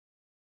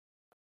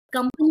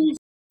 Companies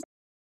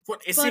For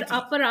per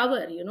SAT. per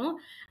hour,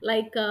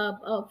 like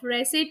for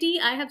SAT,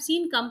 I have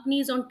seen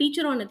companies on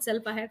teacher on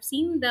itself. I have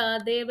seen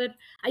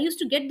I used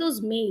to get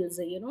those mails,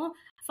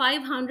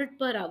 500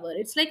 per hour.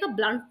 It's like a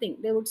blunt thing.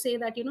 They would say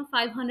that,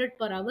 500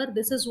 per hour,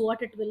 this is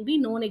what it will be,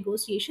 no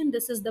negotiation,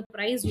 this is the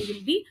price you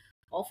will be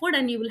offered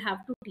and you will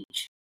have to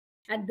teach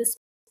at this.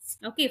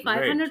 Okay, Right.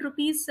 500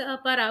 rupees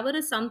per hour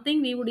is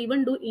something we would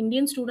even do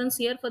Indian students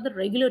here for the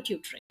regular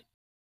tutoring.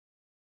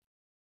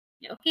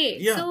 Okay,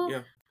 Yeah, so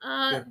yeah,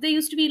 yeah. they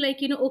used to be like,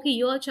 okay,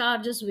 your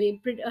charge is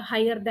way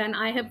higher than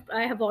I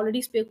have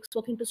already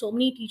spoken to so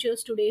many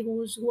teachers today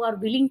who are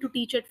willing to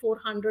teach at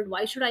 400.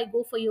 Why should I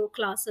go for your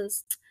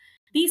classes?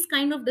 These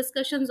kind of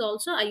discussions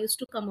also I used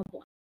to come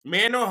upon.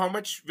 May I know how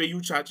much were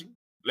you charging?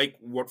 Like,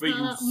 what were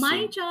you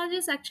My saying?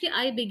 charges actually,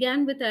 I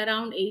began with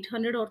around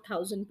 800 or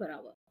 1000 per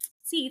hour.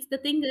 See, the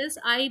thing is,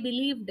 I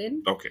believed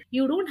in Okay,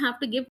 you don't have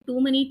to give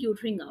too many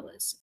tutoring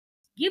hours.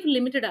 Give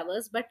limited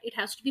hours, but it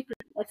has to be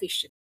pretty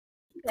efficient.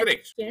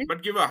 correct. Efficient.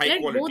 But give a high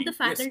Let both the quality.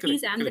 Yes,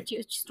 faculties correct, and the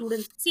correct.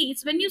 students see.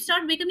 It's when you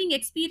start becoming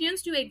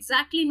experienced, you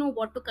exactly know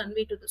what to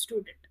convey to the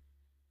student.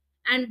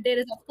 And there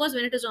is, of course,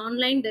 when it is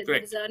online, there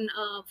is Correct. an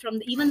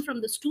even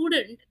from the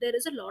student, there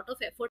is a lot of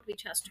effort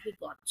which has to be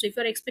got. So if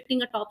you're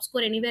expecting a top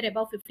score anywhere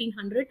above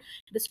 1500,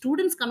 the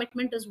student's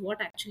commitment is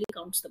what actually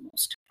counts the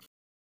most.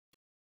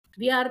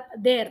 We are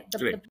there,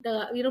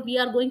 the we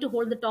are going to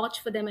hold the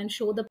torch for them and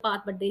show the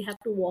path, but they have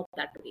to walk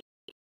that way.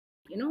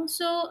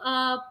 So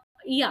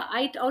yeah,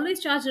 I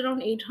always charged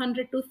around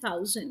 800 to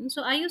 1000.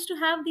 So I used to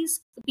have these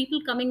people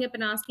coming up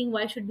and asking,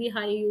 why should we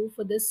hire you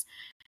for this?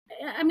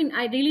 I mean,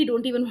 I really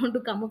don't even want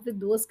to come up with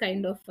those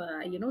kind of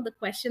the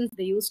questions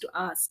they used to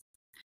ask.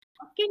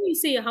 What can you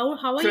say? How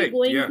are you Correct.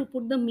 going Yeah. to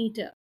put the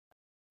meter?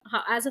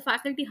 As a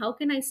faculty, how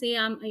can I say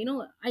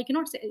I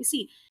cannot say,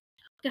 see,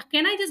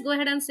 can I just go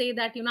ahead and say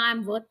that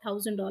I'm worth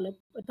 $1,000,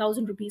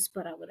 1,000 rupees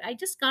per hour? I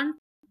just can't.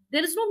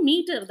 There is no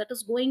meter that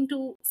is going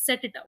to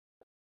set it out.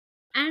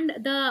 And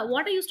the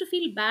what I used to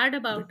feel bad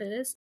about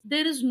is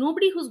there is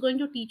nobody who's going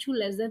to teach you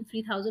less than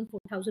 3,000,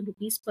 4,000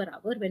 rupees per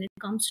hour when it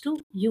comes to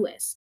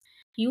US.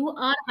 You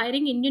are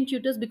hiring Indian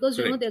tutors because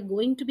Correct. they're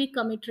going to be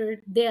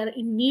committed, they are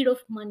in need of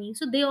money.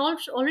 So they all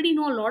already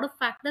know a lot of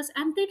factors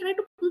and they try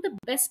to pull the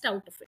best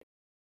out of it.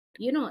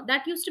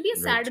 That used to be a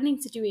Right. saddening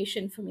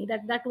situation for me.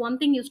 That one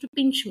thing used to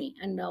pinch me.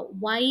 And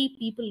why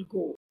people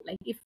go, like,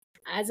 if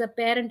as a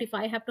parent, if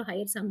I have to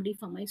hire somebody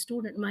for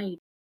my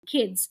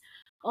kids,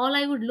 all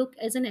I would look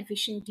as an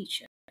efficient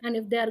teacher. And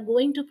if they are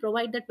going to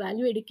provide that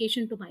value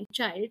education to my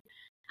child,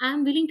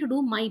 I'm willing to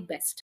do my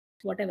best,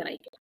 whatever I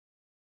can.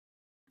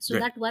 So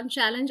Right. that one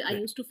challenge I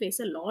Right. used to face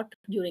a lot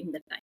during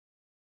that time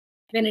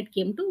when it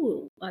came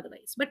to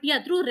otherwise. But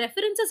yeah, through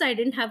references I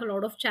didn't have a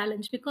lot of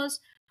challenge because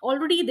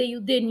already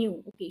they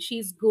knew, okay,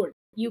 she's good,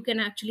 you can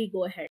actually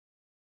go ahead.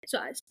 So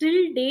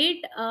still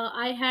date,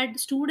 I had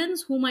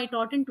students whom I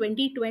taught in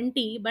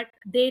 2020, but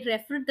they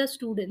referred the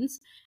students.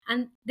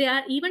 And they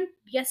are, even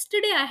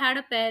yesterday I had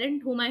a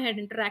parent whom I had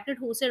interacted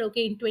who said,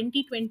 okay, in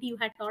 2020 you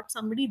had taught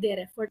somebody, they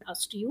referred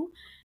us to you.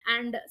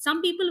 And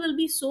some people will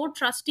be so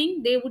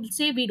trusting, they would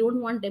say, we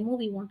don't want demo,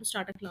 we want to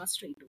start a class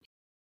straight away.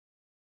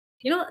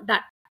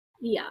 That.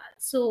 Yeah,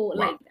 so Wow.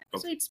 like that.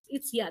 So Okay.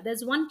 it's yeah,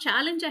 there's one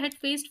challenge I had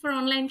faced for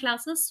online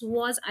classes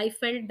was I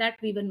felt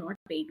that we were not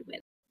paid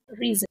well.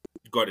 Reason.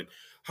 Got it.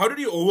 How did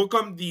you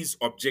overcome these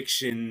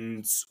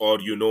objections, or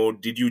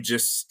did you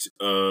just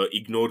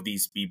ignore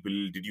these people?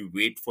 Did you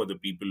wait for the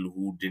people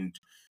who didn't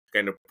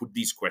kind of put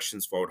these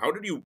questions forward? How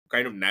did you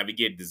kind of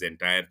navigate this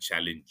entire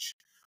challenge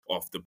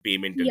of the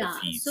payment and the Yeah,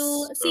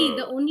 so fees, see,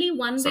 the only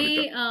one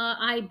Savita? way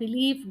I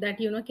believe that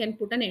can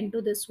put an end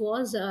to this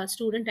was a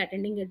student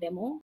attending a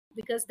demo,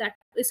 because that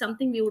is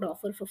something we would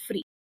offer for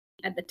free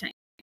at the time.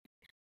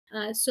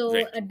 So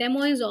Right. a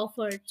demo is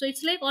offered. So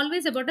it's like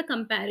always about a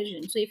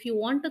comparison. So if you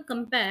want to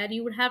compare,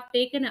 you would have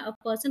taken a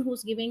person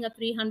who's giving a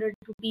 300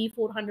 rupee,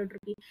 400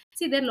 rupee.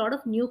 See, there are a lot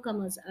of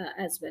newcomers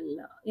as well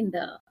in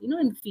the in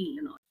the field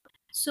and all.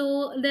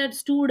 So there are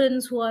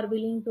students who are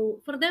willing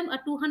to, for them, a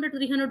 200,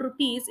 300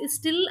 rupees is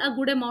still a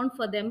good amount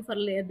for them for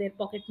their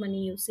pocket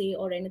money, you say,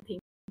 or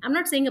anything. I'm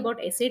not saying about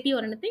SAT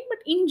or anything, but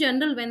in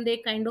general, when they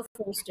kind of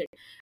post it,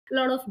 a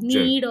lot of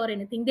Jen. need or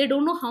anything, they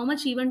don't know how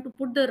much even to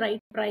put the right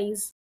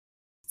price,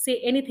 say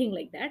anything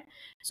like that.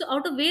 So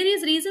out of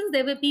various reasons,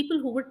 there were people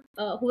who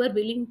were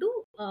willing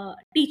to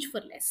teach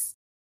for less.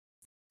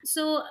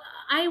 So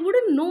I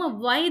wouldn't know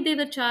why they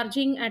were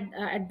charging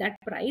at that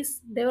price.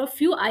 There were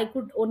few I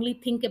could only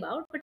think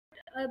about, but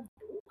uh,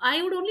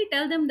 I would only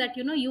tell them that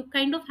you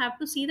kind of have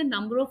to see the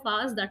number of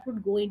hours that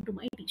would go into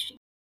my teaching.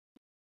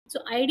 So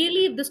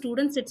ideally, if the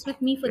student sits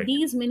with me for Right.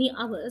 these many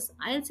hours,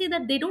 I'll say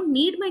that they don't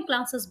need my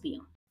classes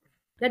beyond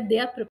that, they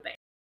are prepared.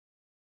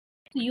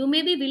 So you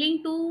may be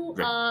willing to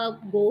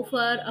Right. go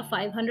for a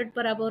 500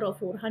 per hour or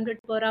 400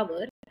 per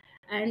hour,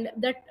 and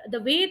that the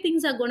way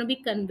things are going to be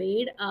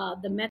conveyed,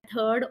 the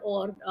method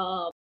or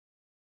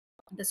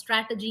the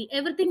strategy,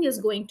 everything is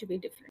going to be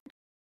different.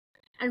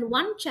 And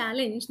one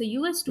challenge the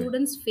US Right.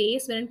 students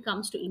face when it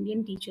comes to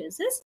Indian teachers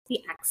is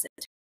the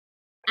accent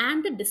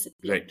and the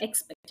discipline Right.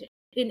 expected.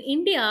 In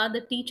India,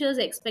 the teachers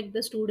expect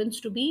the students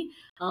to be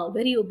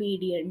very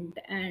obedient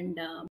and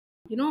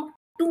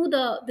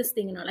to this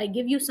thing. I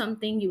give you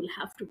something, you'll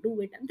have to do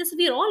it. And this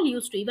we're all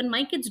used to. Even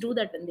my kids do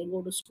that when they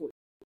go to school.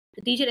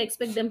 The teacher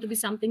expects them to be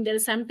something. There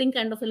is something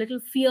kind of a little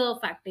fear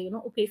factor,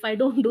 okay, if I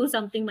don't do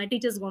something, my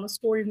teacher is going to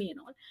scold me and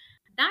all.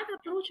 That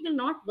approach will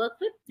not work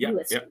with Yeah,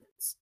 US yeah.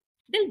 students.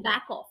 They'll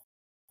back off.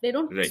 They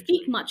don't Right.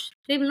 speak much.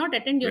 They will not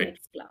attend your Right.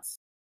 next class.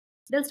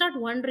 They'll start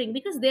wondering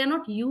because they are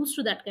not used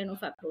to that kind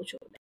of approach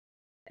over there.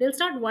 They'll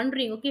start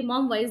wondering, okay,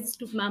 mom, why is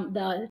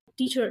the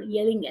teacher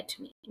yelling at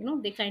me?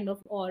 They kind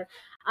of, or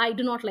I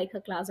do not like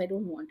her class, I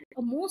don't want it.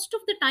 Or most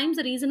of the times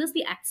the reason is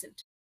the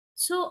accent.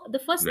 So the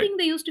first Right. thing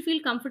they used to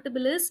feel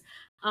comfortable is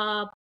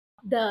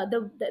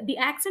the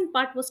accent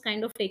part was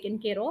kind of taken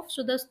care of.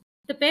 So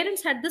the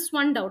parents had this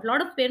one doubt. A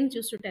lot of parents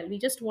used to tell, we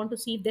just want to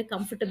see if they're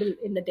comfortable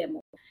in the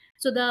demo.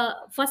 So the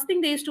first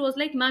thing they used to was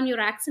like, ma'am, your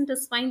accent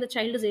is fine, the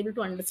child is able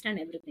to understand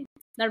everything.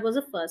 That was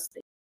the first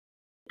thing.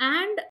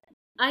 And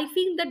I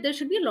feel that there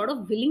should be a lot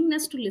of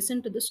willingness to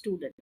listen to the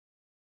student.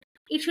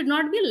 It should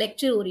not be a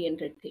lecture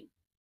oriented thing.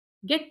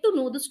 Get to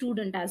know the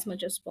student as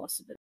much as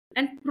possible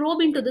and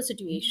probe into the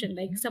situation.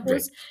 Like,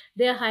 suppose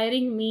they are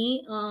hiring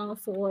me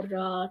for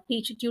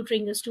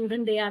tutoring a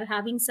student, they are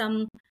having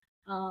some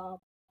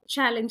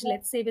challenge,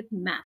 let's say with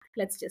math,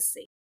 let's just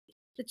say.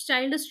 The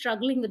child is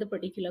struggling with a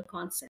particular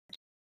concept.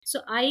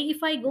 So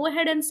if I go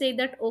ahead and say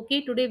that,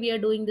 okay, today we are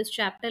doing this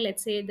chapter,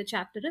 let's say the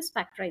chapter is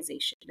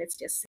factorization, let's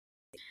just say,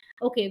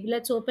 okay,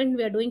 let's open,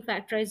 we are doing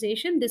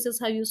factorization, this is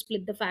how you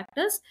split the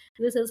factors,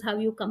 this is how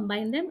you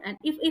combine them. And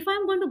if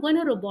I'm going to go in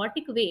a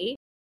robotic way,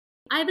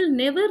 I will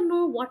never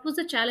know what was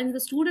the challenge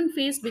the student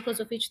faced because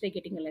of which they're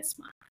getting a less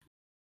mark.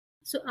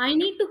 So I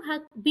need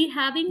to be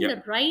having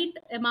the right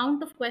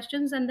amount of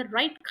questions and the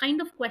right kind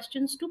of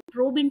questions to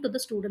probe into the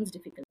student's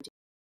difficulty.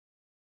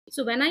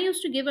 So when I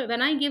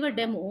give a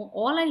demo,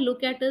 all I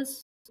look at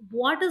is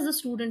what is the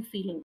student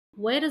feeling?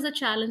 Where is the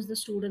challenge the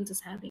student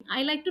is having?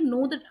 I like to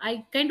know that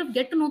I kind of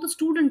get to know the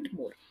student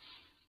more.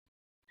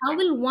 How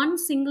will one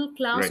single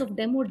class Right. of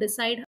demo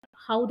decide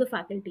how the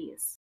faculty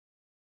is?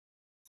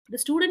 The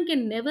student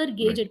can never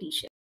gauge a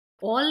teacher.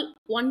 All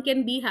one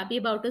can be happy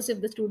about is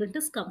if the student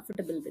is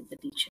comfortable with the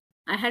teacher.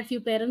 I had few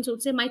parents who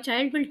would say, my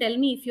child will tell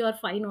me if you are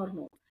fine or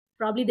no.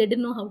 Probably they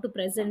didn't know how to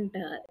present,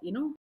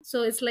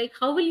 So it's like,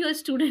 how will your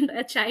student,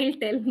 a child,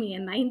 tell me, a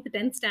 9th,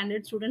 10th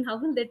standard student, how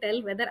will they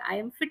tell whether I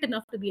am fit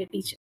enough to be a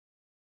teacher?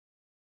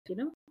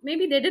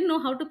 Maybe they didn't know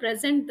how to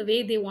present the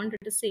way they wanted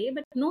to say,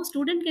 but no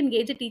student can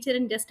gauge a teacher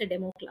in just a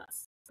demo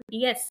class.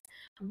 Yes,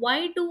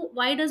 why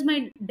does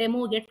my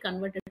demo get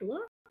converted to a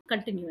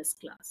continuous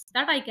class?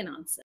 That I can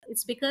answer.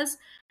 It's because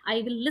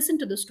I will listen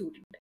to the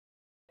student.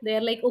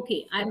 They're like,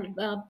 okay, I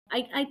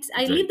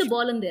leave the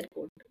ball in their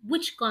court.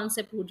 Which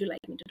concept would you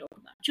like me to talk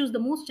about? Choose the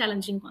most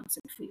challenging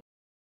concept for you.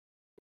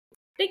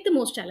 Take the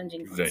most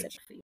challenging concept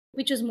for you.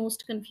 Which is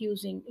most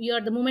confusing?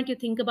 The moment you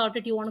think about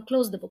it, you want to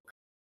close the book.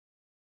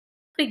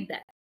 Pick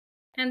that.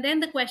 And then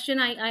the question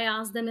I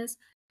ask them is,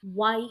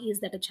 why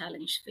is that a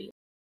challenge for you?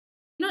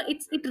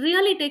 It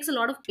really takes a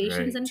lot of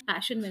patience and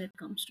passion when it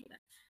comes to that.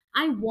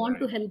 I want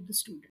to help the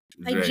student.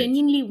 I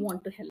genuinely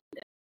want to help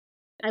them.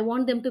 I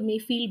want them to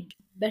feel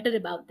better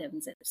about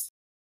themselves.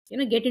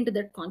 Get into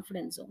that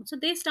confidence zone. So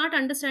they start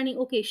understanding,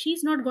 okay,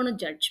 she's not going to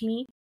judge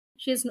me.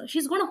 She's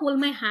going to hold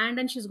my hand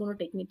and she's going to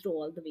take me through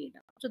all the way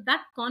down. So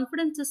that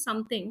confidence is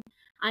something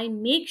I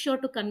make sure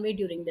to convey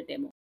during the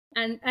demo.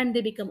 And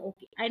they become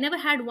okay. I never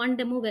had one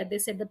demo where they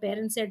said, the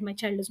parent said, my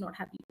child is not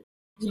happy.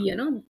 Yeah.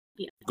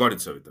 Got it,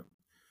 Savita.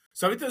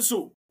 Savita,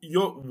 so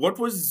what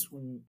was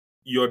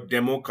your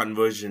demo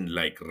conversion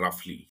like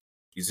roughly?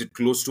 Is it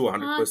close to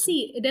 100%?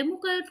 See, demo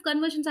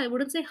conversions, I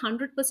wouldn't say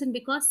 100%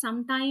 because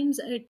sometimes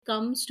it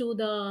comes to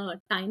the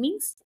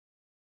timings.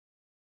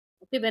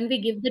 Okay, when we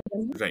give the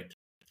demo. Right.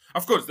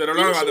 Of course, there are a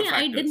lot of other factors.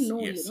 I didn't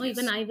know, yes.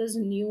 even I was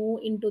new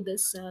into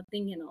this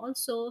thing and all.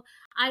 So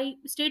I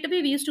straight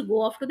away, we used to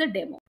go off to the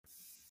demo.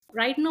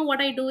 Right now, what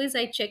I do is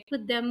I check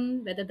with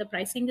them whether the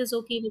pricing is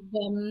okay with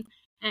them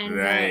and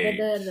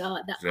whether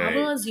the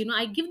hours,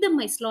 I give them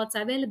my slots,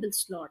 available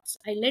slots.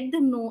 I let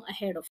them know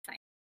ahead of time.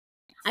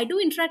 I do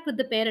interact with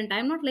the parent.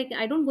 I'm not like,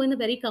 I don't go in the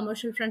very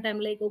commercial front. I'm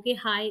like, okay,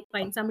 hi,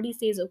 fine. Somebody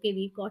says, okay,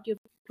 we got your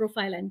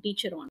profile and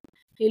teacher on.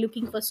 You're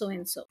looking for so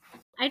and so.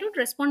 I don't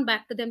respond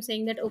back to them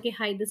saying that, okay,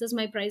 hi, this is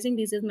my pricing,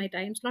 this is my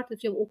time slot.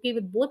 If you're okay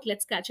with both,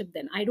 let's catch up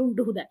then. I don't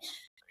do that.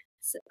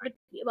 So, but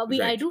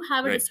I do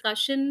have a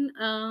discussion.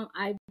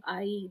 I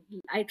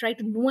try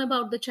to know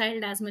about the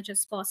child as much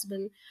as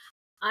possible.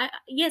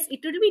 Yes, it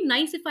would be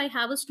nice if I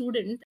have a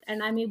student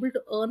and I'm able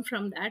to earn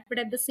from that. But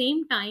at the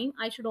same time,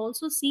 I should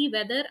also see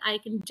whether I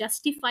can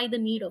justify the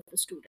need of the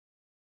student.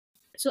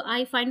 So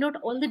I find out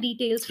all the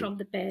details from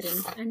the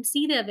parent and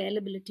see the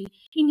availability.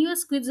 In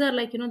US, kids are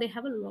like, they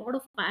have a lot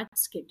of packed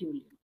schedule.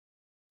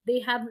 They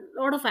have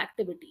a lot of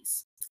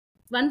activities.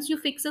 Once you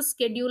fix a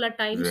schedule, a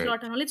time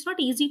slot and all, it's not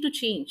easy to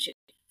change it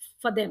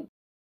for them.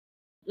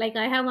 Like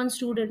I have one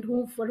student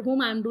for whom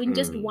I'm doing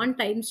just one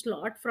time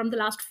slot from the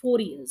last 4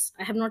 years.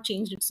 I have not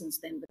changed it since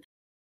then. But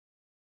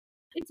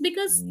it's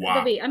because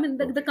the way,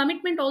 the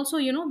commitment also,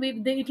 it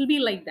will be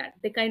like that.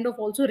 They kind of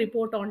also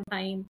report on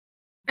time.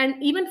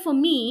 And even for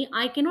me,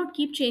 I cannot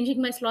keep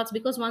changing my slots,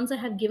 because once I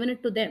have given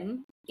it to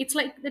them, it's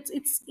like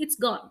it's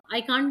gone.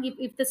 I can't give.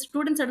 If the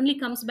student suddenly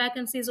comes back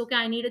and says, okay,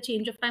 I need a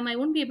change of time, I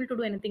won't be able to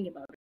do anything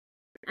about it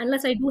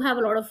unless I do have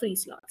a lot of free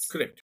slots.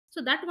 Correct.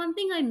 So that one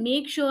thing, I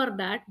make sure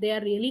that they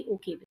are really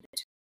okay with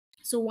it.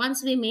 So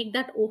once we make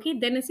that okay,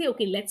 then I say,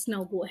 okay, let's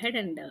now go ahead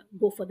and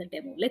go for the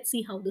demo. Let's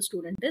see how the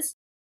student is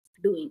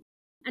doing.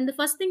 And the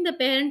first thing the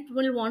parent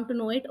will want to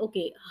know it,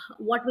 okay,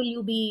 what will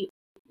you be,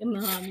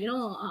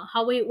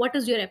 what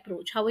is your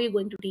approach? How are you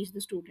going to teach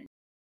the student?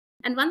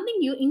 And one thing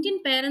you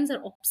Indian parents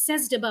are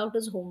obsessed about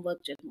is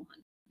homework,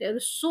 Jagmohan. They're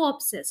so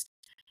obsessed.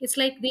 It's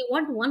like they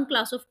want one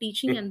class of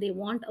teaching and they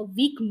want a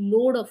week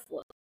load of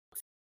work.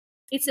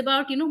 It's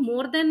about,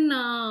 more than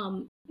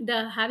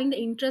the having the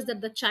interest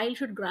that the child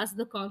should grasp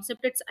the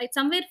concept. It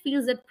somewhere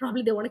feels that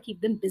probably they want to keep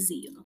them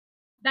busy.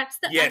 That's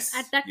the at Yes,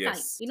 that time.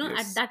 yes, At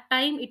yes. that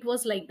time it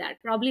was like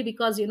that. Probably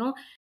because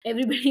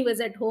everybody was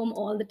at home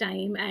all the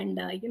time, and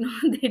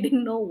they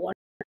didn't know what.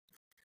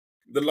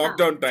 The Yeah.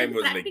 lockdown So time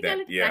was like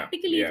that. Yeah,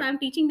 practically, if yeah. I'm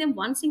teaching them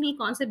one single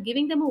concept,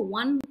 giving them a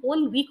one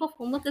whole week of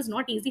homework is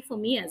not easy for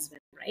me as well,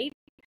 right?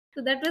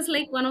 So that was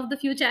like one of the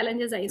few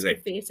challenges I used to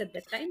Right. face at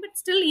that time. But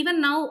still,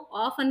 even now,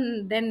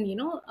 often then,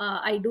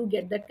 I do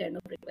get that kind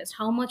of request.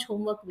 How much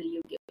homework will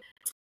you give?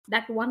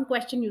 That one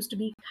question used to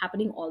be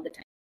happening all the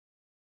time.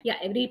 Yeah,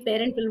 every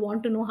parent will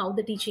want to know how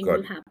the teaching Got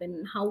will it.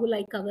 happen, how will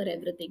I cover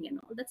everything and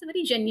all. That's a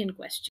very genuine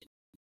question.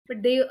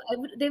 But they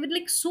would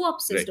like so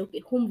obsessed. Right. Okay,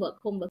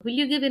 homework. Will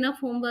you give enough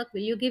homework?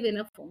 Will you give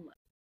enough homework?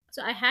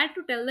 So I had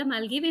to tell them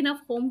I'll give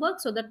enough homework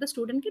so that the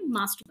student can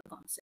master the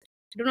concept.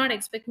 Do not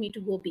expect me to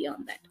go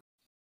beyond that.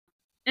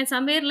 And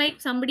somewhere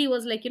like somebody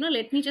was like,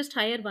 let me just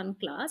hire one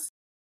class.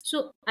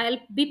 So I'll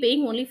be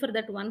paying only for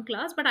that one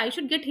class, but I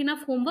should get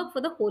enough homework for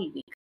the whole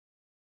week.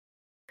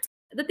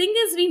 The thing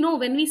is, we know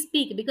when we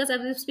speak, because I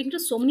was speaking to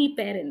so many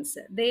parents,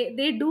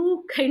 they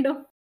do kind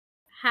of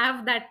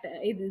have that,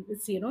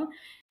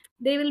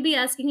 they will be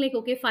asking like,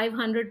 okay,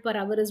 500 per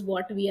hour is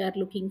what we are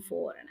looking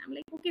for. And I'm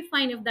like, okay,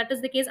 fine. If that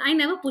is the case, I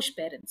never push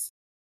parents.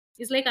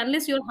 It's like,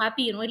 unless you're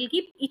happy, it'll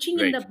keep itching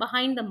in the Right.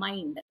 behind the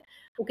mind.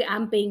 Okay,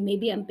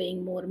 maybe I'm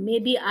paying more.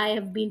 Maybe I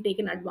have been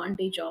taken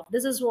advantage of.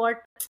 This is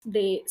what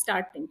they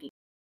start thinking.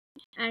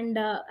 And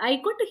I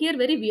got to hear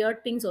very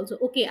weird things also.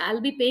 Okay,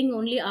 I'll be paying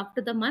only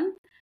after the month.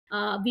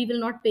 We will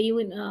not pay you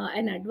in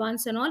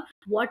advance and all.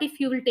 What if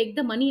you will take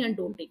the money and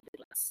don't take the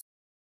class?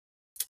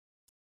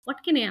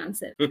 What can I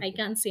answer? I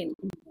can't say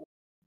anything.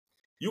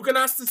 You can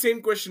ask the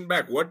same question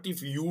back. What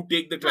if you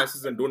take the Huh,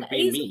 classes and don't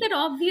pay isn't me? that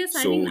obvious?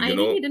 I mean, So, I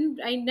really didn't.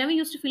 I never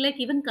used to feel like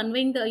even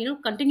conveying the,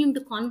 continuing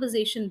the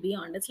conversation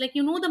beyond. It's like,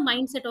 the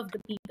mindset of the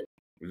people.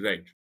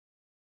 right.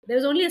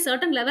 There's only a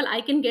certain level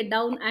I can get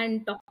down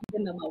and talk to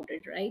them about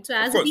it, right? So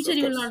Of as a course, teacher, of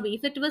you will course. not be.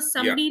 If it was Yeah,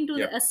 somebody into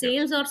yeah, a yeah.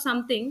 sales or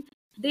something,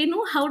 they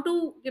know how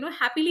to,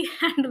 happily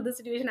handle the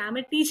situation. I'm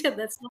a teacher.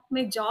 That's not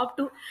my job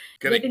to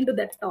get Correct. into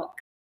that talk.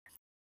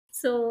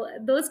 So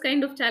those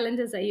kind of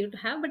challenges I used to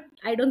have, but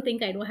I don't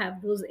think I don't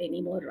have those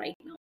anymore right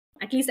now.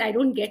 At least I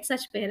don't get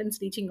such parents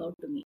reaching out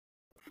to me,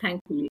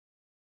 thankfully.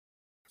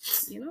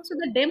 So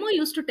the demo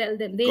used to tell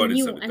them, they Got it,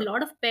 knew. And a Savita.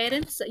 lot of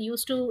parents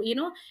used to,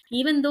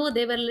 even though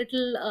they were a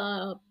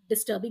little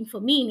disturbing for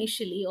me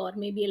initially, or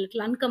maybe a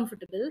little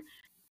uncomfortable,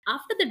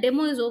 after the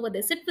demo is over,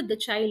 they sit with the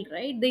child,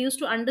 right? They used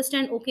to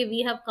understand, okay,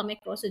 we have come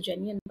across a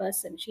genuine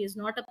person. She is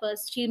not a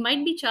person, she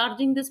might be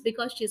charging this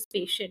because she's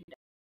patient.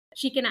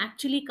 She can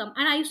actually come.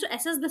 And I used to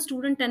assess the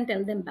student and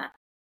tell them back,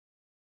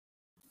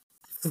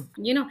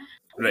 you know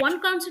Right.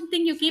 one constant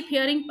thing you keep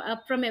hearing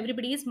from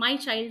everybody is, my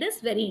child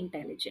is very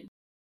intelligent,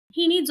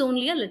 he needs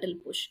only a little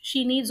push,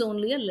 she needs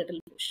only a little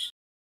push.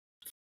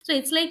 So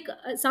it's like,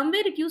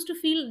 somewhere it used to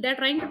feel they're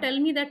trying to tell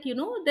me that,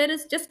 there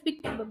is just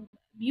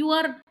you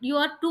are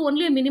to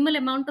only a minimal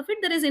amount of it,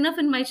 there is enough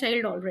in my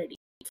child already.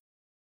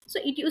 So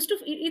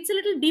it's a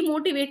little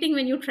demotivating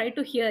when you try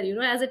to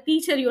hear, as a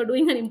teacher you're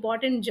doing an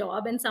important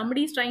job, and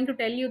somebody is trying to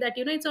tell you that,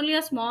 it's only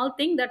a small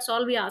thing, that's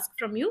all we ask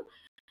from you,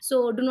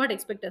 so do not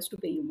expect us to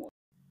pay you more.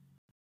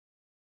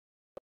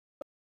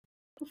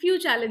 A few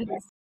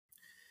challenges.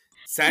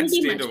 Sad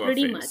state of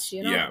Pretty much, affairs.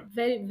 Yeah.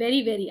 very,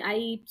 very,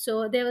 very.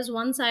 So there was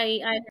once I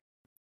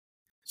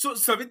So,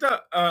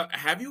 Savita,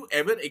 have you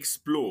ever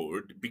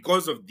explored,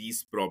 because of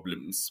these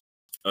problems,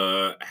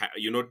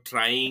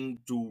 trying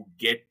to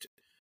get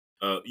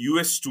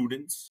US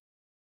students,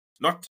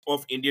 not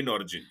of Indian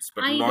origins,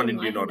 but I don't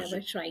know. I non-Indian have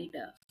never origin? tried.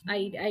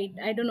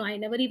 I don't know. I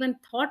never even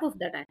thought of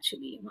that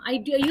actually.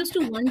 I used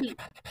to wonder.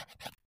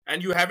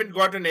 And you haven't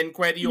got an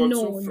inquiry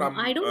also No, no.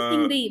 I from don't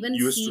think they even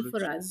US see for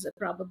students? us.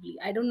 Probably.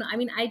 I don't know. I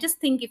mean, I just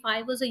think if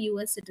I was a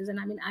US citizen,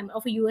 I mean, I'm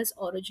of a US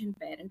origin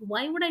parent.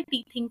 Why would I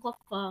think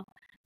of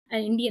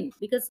an Indian?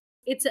 Because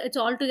it's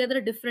altogether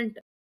a different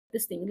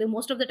this thing. Like,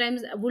 most of the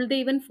times, will they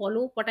even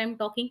follow what I'm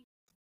talking?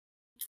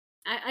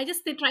 I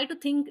just they try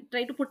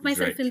to put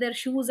myself Right. in their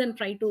shoes and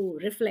try to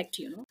reflect.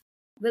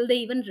 Will they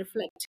even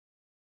reflect?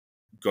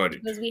 Got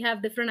it. Because we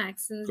have different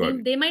accents. Got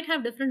it. They might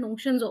have different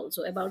notions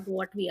also about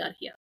what we are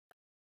here.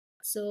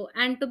 So,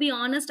 and to be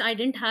honest, I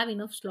didn't have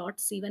enough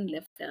slots even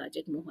left,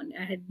 Jagmohan.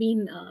 I had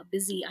been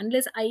busy.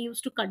 Unless I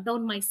used to cut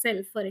down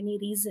myself for any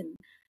reason,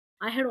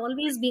 I had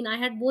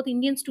both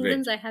Indian Right.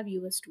 students, I have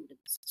US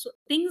students. So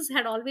things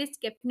had always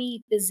kept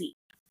me busy.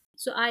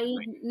 So I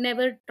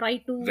never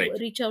tried to Right.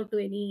 reach out to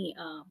any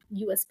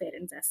US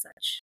parents as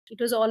such. It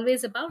was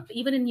always about,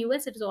 even in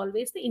US, it was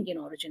always the Indian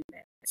origin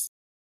parents.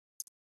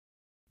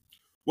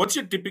 What's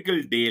your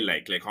typical day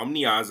like? Like, how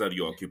many hours are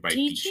you occupied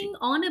Teaching teaching?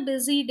 on a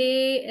busy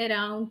day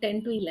around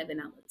 10 to 11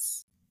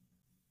 hours.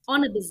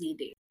 On a busy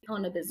day.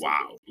 On a busy day.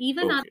 Wow.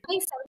 Even Okay.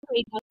 otherwise, 7 to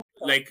 8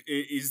 hours. Like,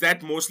 is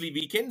that mostly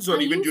weekends I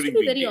or even used to during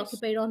be very weekdays?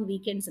 occupied on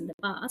weekends in the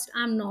past.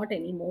 I'm not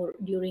anymore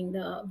during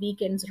the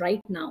weekends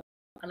right now.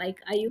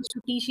 Like I used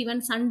to teach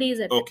even Sundays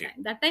at that Okay.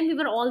 time. That time we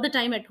were all the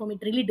time at home. It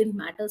really didn't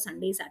matter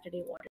Sunday,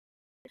 Saturday, what.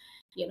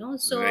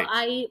 So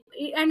Right.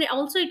 and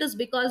also it is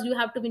because you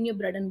have to win your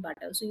bread and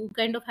butter. So you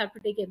kind of have to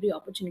take every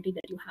opportunity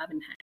that you have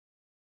in hand.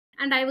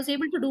 And I was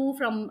able to do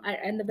from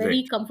and the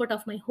very Right. comfort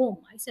of my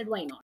home. I said,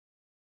 why not?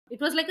 It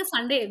was like a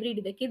Sunday every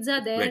day. The kids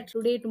are there Right.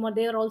 today, tomorrow.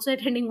 They are also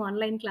attending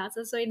online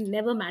classes, so it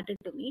never mattered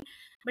to me.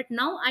 But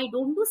now I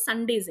don't do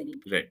Sundays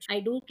anymore. Right. I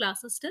do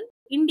classes till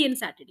Indian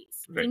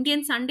Saturdays. Right.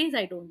 Indian Sundays,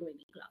 I don't do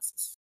any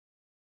classes.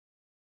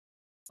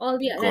 All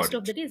the Got rest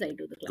of the it. days, I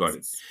do the Got it.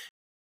 classes.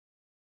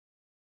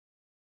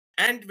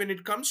 And when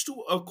it comes to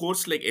a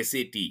course like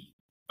SAT,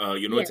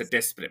 it's a Yes,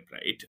 test prep,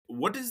 right?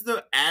 What is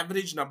the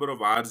average number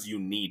of hours you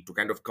need to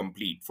kind of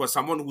complete for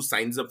someone who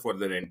signs up for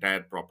their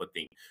entire proper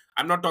thing?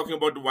 I'm not talking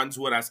about the ones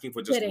who are asking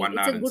for just correct. one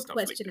It's hour a and good stuff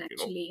like question, that.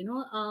 actually.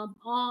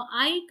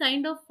 I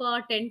kind of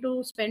tend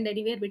to spend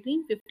anywhere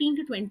between 15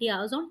 to 20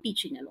 hours on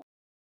teaching alone.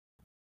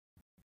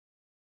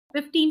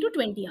 15 to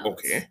 20 hours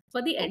Okay.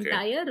 for the Okay.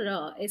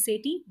 entire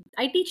SAT.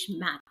 I teach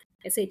math,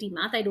 SAT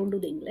math. I don't do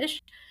the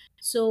English.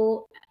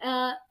 So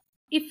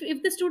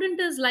if the student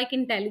is like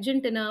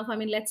intelligent enough, I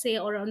mean, let's say,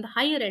 or on the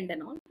higher end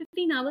and all,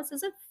 15 hours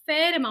is a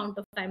fair amount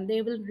of time.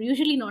 They will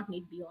usually not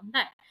need beyond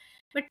that.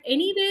 But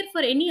anywhere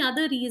for any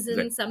other Right.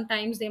 reason,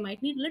 sometimes they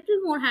might need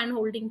little more hand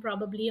holding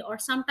probably, or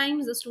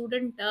sometimes the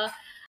student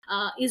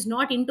is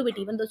not into it.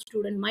 Even the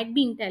student might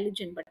be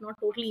intelligent, but not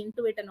totally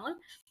into it and all.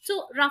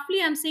 So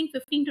roughly, I'm saying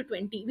 15 to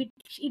 20.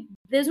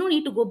 There's no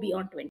need to go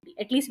beyond 20,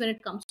 at least when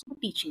it comes to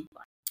teaching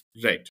part.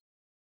 Right.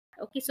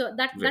 Okay, so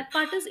that Right.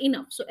 part is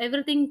enough. So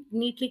everything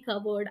neatly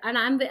covered, and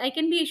I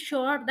can be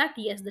assured that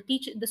yes,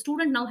 the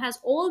student now has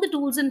all the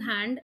tools in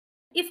hand,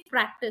 if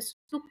practiced,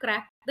 to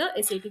crack the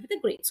SAT with a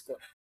great score.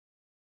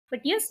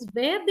 But yes,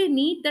 where they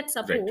need that Right.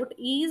 support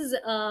is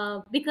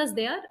because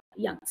they are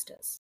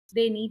youngsters.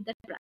 They need that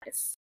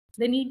practice.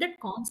 They need that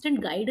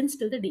constant guidance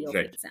till the day of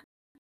Right. exam.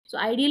 So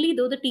ideally,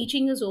 though the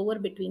teaching is over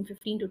between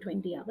 15 to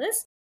 20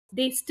 hours,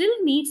 they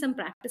still need some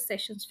practice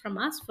sessions from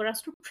us for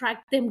us to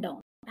track them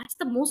down. That's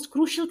the most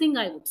crucial thing,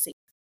 I would say.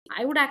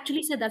 I would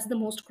actually say that's the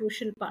most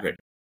crucial part, Right.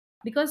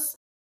 because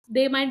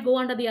they might go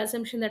under the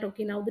assumption that,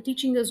 okay, now the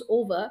teaching is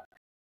over,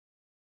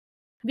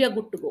 we are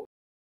good to go.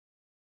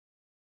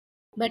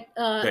 But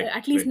Right.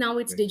 at least Right. now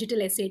it's Right.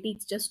 digital SAT,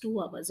 it's just 2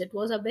 hours. It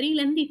was a very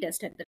lengthy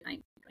test at the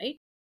time, right?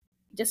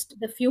 Just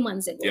a few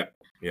months ago. Yeah.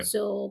 Yeah.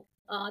 So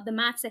the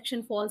math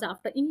section falls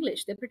after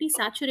English. They're pretty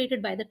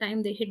saturated by the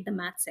time they hit the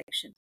math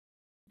section.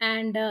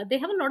 And they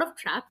have a lot of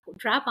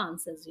trap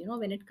answers,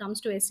 when it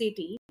comes to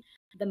SAT.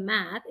 The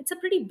math, it's a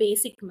pretty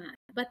basic math.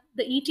 But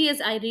the ETS,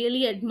 I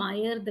really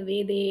admire the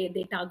way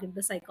they target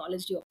the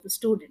psychology of the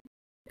student.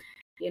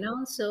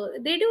 So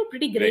they do a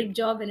pretty Right. great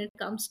job when it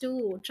comes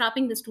to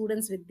trapping the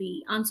students with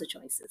the answer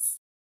choices.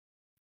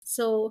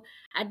 So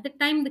at the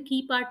time, the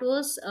key part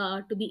was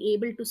to be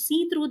able to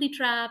see through the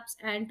traps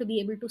and to be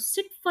able to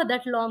sit for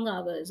that long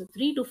hours,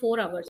 3 to 4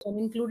 hours. When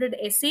included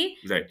essay,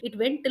 Right. it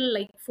went till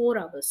like 4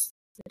 hours,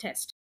 the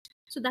test.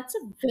 So that's a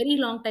very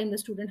long time the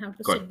student have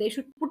to Got sit. it. They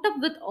should put up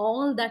with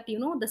all that,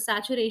 the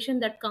saturation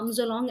that comes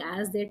along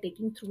as they're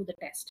taking through the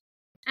test.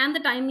 And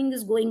the timing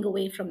is going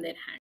away from their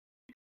hand.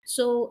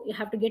 So you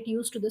have to get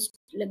used to this,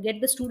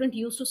 get the student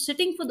used to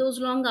sitting for those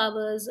long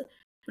hours,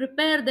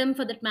 prepare them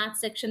for that math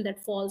section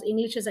that falls.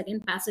 English is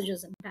again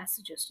passages and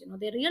passages.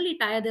 They really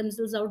tire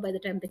themselves out by the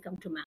time they come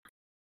to math.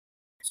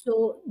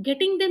 So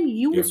getting them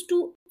Yeah. used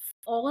to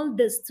all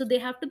this, so they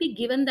have to be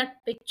given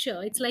that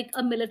picture. It's like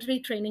a military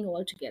training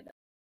altogether.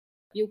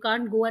 You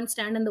can't go and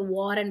stand in the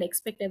war and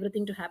expect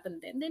everything to happen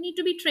then. They need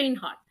to be trained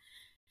hard.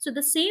 So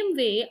the same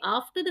way,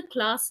 after the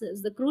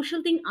classes, the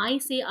crucial thing I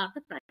say are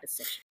the practice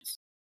sessions,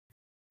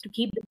 to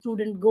keep the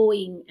student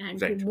going and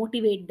to Right.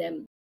 motivate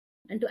them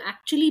and to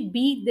actually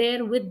be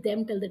there with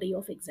them till the day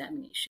of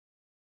examination.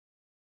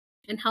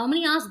 And how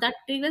many hours that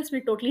prevails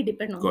will totally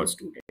depend on the Got it.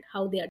 student,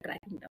 how they are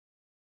tracking down.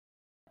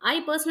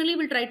 I personally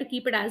will try to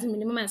keep it as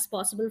minimum as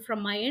possible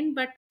from my end,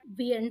 but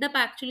we end up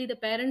actually, the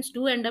parents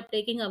do end up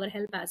taking our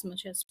help as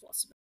much as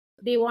possible.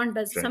 They want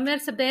us Right. somewhere.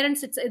 So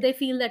parents, they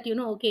feel that,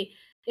 okay,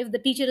 if the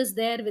teacher is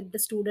there with the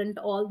student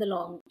all the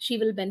long, she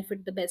will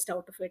benefit the best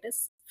out of it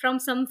is from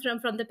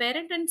the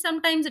parent, and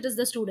sometimes it is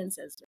the students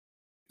as well.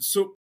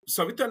 So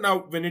Savita, now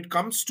when it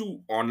comes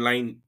to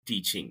online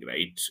teaching,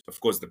 right? Of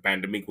course, the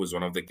pandemic was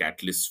one of the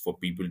catalysts for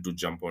people to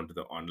jump onto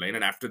the online,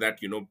 and after that,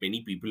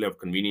 many people have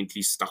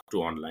conveniently stuck to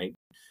online.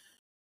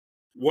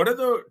 What are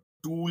the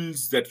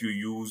tools that you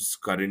use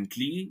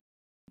currently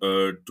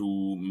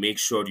to make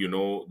sure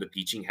the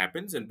teaching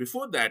happens? And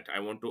before that, I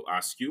want to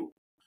ask you: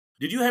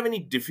 did you have any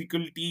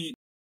difficulty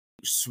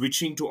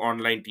switching to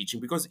online teaching?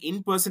 Because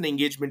in-person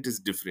engagement is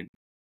different,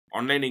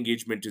 online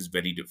engagement is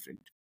very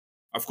different.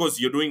 Of course,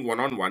 you're doing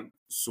one-on-one,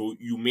 so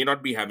you may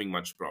not be having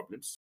much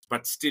problems.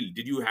 But still,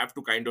 did you have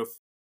to kind of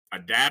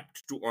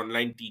adapt to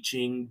online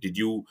teaching? Did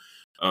you,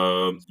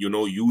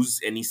 use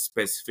any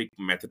specific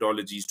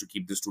methodologies to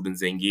keep the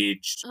students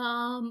engaged?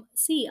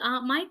 See,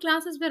 my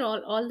classes were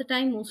all the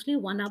time mostly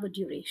 1 hour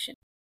duration,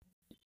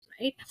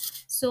 right?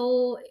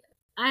 So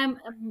I am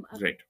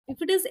Right,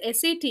 if it is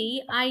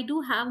SAT, I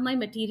do have my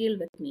material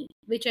with me,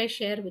 which I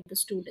share with the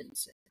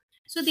students.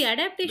 So the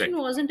adaptation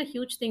right. wasn't a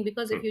huge thing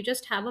because if Hmm. you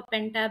just have a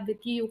pen tab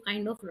with you, you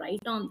kind of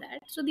write on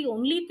that. So the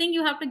only thing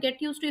you have to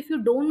get used to, if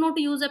you don't know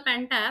to use a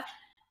pen tab,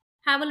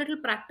 have a little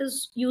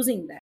practice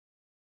using that.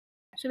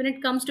 So when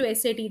it comes to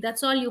SAT,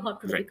 that's all you have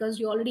to do Right, because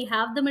you already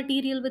have the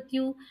material with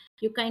you.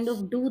 You kind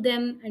of do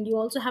them, and you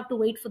also have to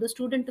wait for the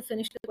student to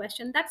finish the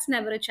question. That's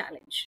never a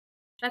challenge.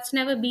 That's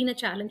never been a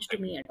challenge to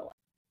right, me at all.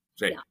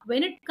 right, Yeah.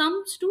 When it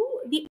comes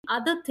to the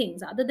other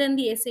things, other than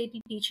the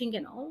SAT teaching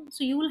and all,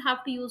 so you will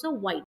have to use a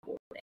whiteboard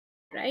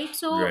there, right?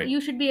 So right. you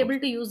should be able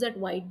Okay. to use that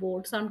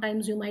whiteboard.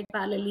 Sometimes you might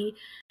parallelly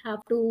have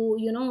to.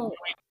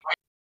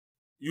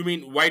 You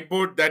mean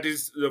whiteboard, that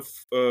is the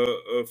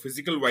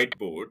physical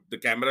whiteboard? The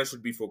camera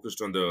should be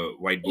focused on the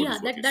whiteboard, Yeah,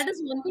 is what that you're that saying.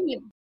 is one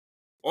thing.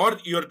 Or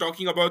you're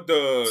talking about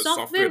the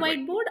Software software whiteboard?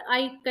 whiteboard,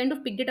 I kind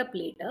of picked it up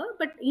later,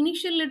 but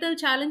initial little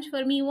challenge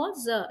for me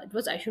was it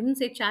was, I shouldn't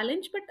say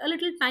challenge, but a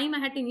little time I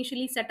had to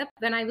initially set up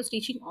when I was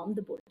teaching on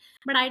the board.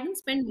 But I didn't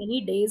spend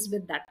many days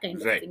with that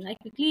kind of Right. thing. I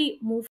quickly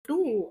moved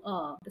to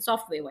the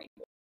software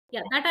whiteboard.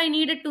 Yeah, that I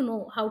needed to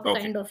know how to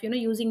Okay. kind of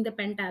using the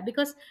pen tab,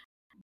 because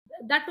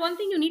that one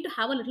thing you need to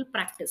have a little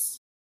practice.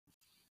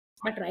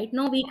 But right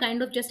now we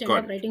kind of just end Got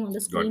up it. writing on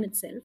the Got screen it.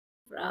 itself.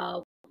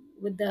 uh,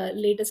 with the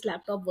latest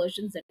laptop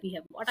versions that we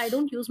have got, I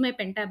don't use my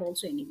pen tab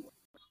also anymore.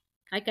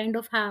 I kind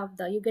of have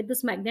you get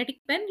this magnetic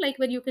pen, like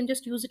where you can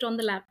just use it on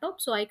the laptop.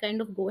 So I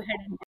kind of go ahead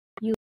and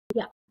use,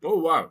 yeah, Oh,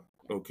 wow.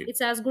 Okay.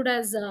 it's as good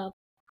as,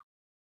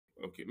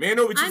 Okay. May I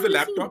know which is I'm the using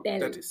laptop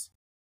that Dell, is?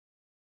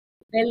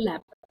 Dell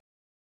laptop.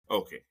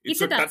 Okay. It's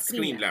It's a a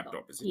touchscreen touchscreen laptop.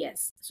 laptop, is it?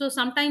 Yes. So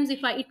sometimes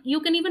you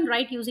can even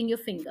write using your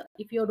finger.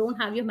 If you don't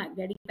have your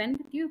magnetic pen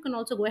with you, you can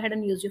also go ahead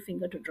and use your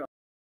finger to draw.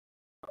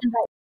 And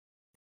write.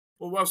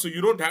 Oh, wow. So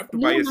you don't have to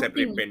buy No, a nothing,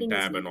 separate pen nothing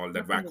is tab and needed. all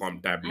that Nothing is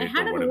Wacom needed. I tablet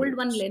had or an whatever old it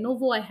one is.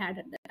 Lenovo I had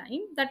at the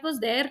time that was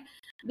there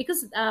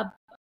because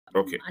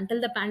Okay.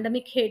 until the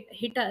pandemic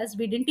hit us,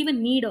 we didn't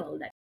even need all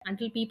that.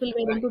 Until people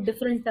were into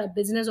different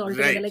business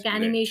altogether, Right. like Right.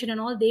 animation and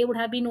all, they would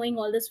have been knowing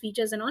all these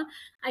features and all.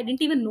 I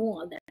didn't even know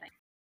all that time.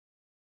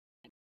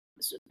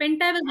 So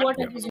Pentab is what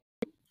I Yeah. was.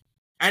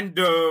 And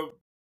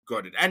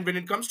got it. And when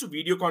it comes to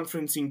video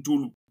conferencing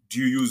tool, do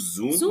you use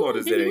Zoom Zoom or I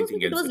is did there use,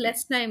 anything but it else was that you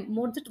less use? time.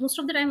 Most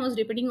of the time I was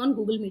depending on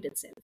Google Meet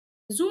itself.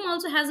 Zoom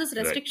also has this Right.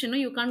 restriction, no,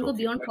 you can't go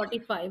Okay. beyond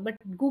 45, but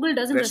Google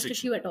doesn't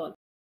restrict Restriction. you at all.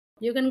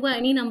 You can go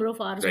any number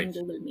of hours on Right.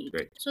 Google Meet.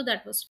 Right. So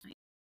that was fine.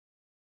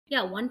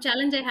 Yeah, one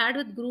challenge I had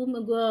with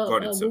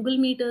Got it, sir. Google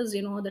Meet is,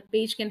 the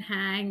page can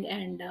hang,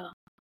 and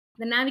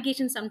the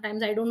navigation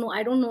sometimes I don't know,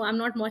 I'm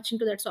not much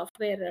into that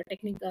software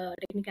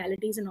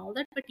technicalities and all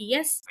that, but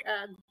yes,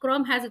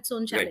 Chrome has its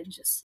own Right.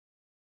 challenges.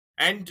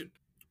 And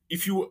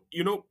if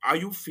are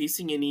you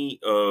facing any,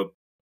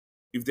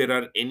 if there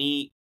are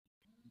any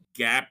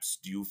gaps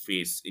do you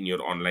face in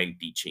your online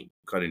teaching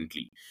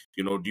currently?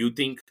 Do you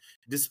think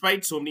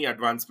despite so many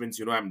advancements,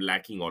 I'm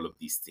lacking all of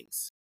these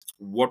things?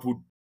 What would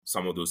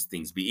some of those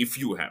things be if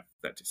you have,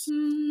 that is?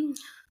 Hmm,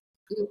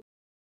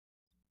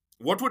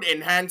 What would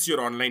enhance your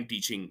online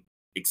teaching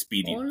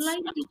experience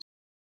online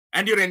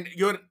and your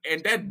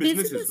entire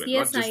business as business, well,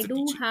 not yes, just I the do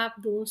teaching? have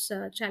those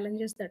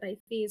challenges that I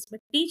face, but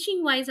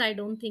teaching wise, I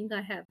don't think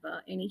I have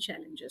any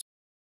challenges.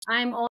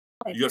 I'm all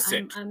set. You're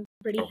I'm set. I'm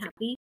pretty Okay.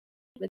 happy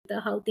with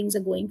how things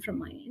are going from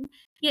my end.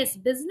 Yes,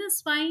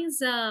 business wise,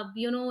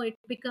 it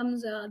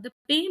becomes the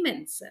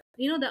payments.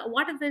 The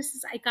what if this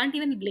is, I can't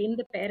even blame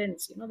the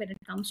parents. When it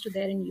comes to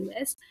there in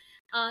US,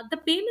 the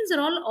payments are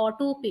all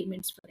auto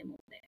payments for them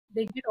over there.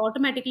 They get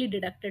automatically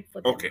deducted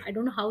for them. Okay. I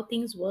don't know how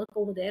things work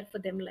over there for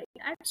them like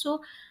that.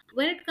 So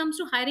when it comes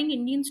to hiring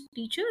Indian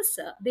teachers,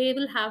 they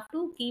will have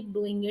to keep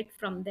doing it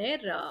from their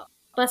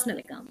personal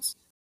accounts,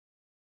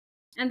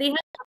 and they have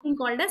something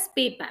called as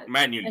PayPal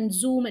Manually. and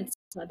Zoom and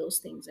those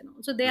things and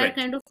all. So they are Right.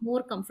 kind of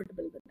more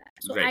comfortable with that.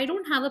 So I Right.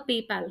 don't have a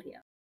PayPal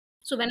here.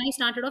 So when I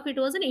started off, it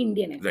was an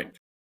Indian account. Right.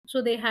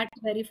 So they had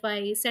to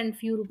verify, send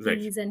few Right.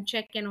 rupees and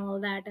check and all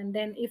that, and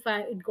then if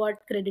it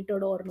got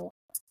credited or no,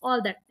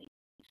 all that thing.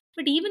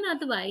 But even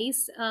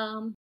otherwise,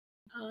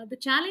 the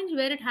challenge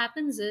where it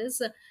happens is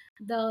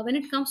the when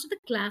it comes to the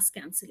class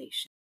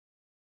cancellation.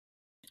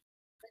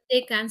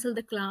 they cancel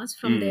the class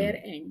from their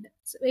end.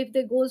 So if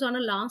they goes on a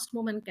last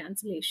moment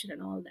cancellation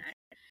and all that,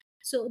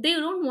 so they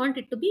don't want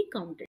it to be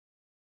counted.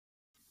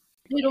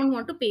 They don't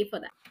want to pay for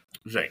that,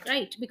 Right.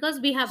 right? Because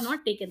we have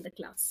not taken the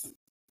class.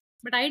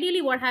 But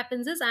ideally, what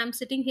happens is I'm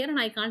sitting here and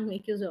I can't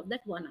make use of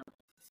that 1 hour.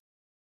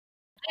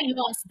 I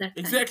lost that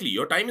time. Exactly.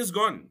 Your time is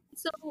gone.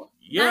 So that,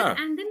 Yeah.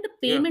 and then the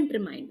Yeah. payment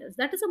reminders,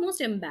 that is the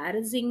most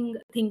embarrassing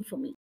thing for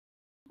me.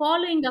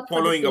 Following up for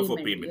the Following up for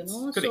payment,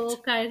 payments. so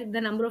Correct.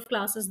 the number of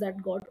classes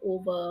that got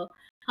over,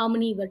 how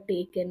many were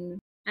taken.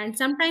 And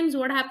sometimes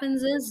what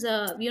happens is,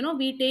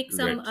 we take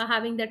some, Right.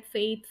 having that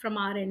faith from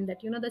our end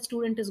that, the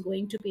student is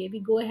going to pay. We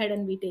go ahead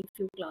and we take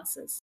few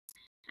classes.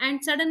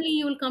 And suddenly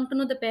you will come to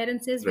know the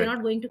parent says, we're Right.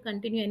 not going to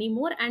continue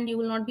anymore and you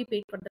will not be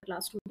paid for the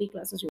class, 2 3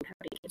 classes you would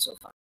have taken so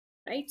far.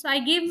 Right. So I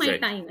gave my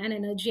Right. time and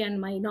energy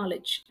and my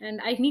knowledge,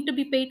 and I need to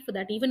be paid for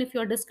that. Even if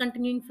you're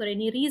discontinuing for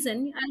any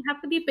reason, I'll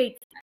have to be paid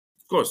for that.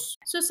 Of course.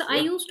 So I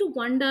Yeah. used to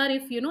wonder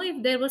if,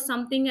 if there was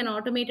something an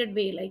automated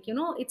way, like,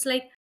 it's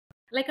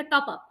like a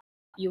top up.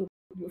 You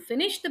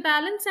finish the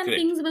balance and Correct.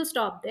 things will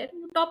stop there.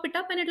 You top it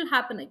up and it'll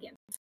happen again.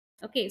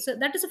 Okay, so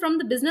that is from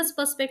the business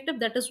perspective.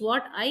 That is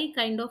what I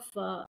kind of,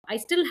 I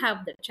still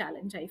have that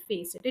challenge. I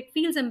face it. It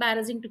feels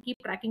embarrassing to keep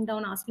tracking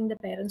down, asking the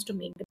parents to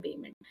make the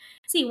payment.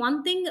 See,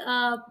 one thing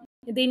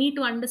they need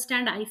to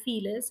understand, I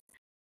feel, is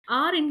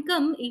our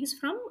income is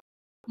from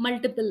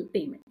multiple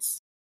payments.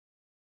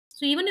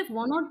 So even if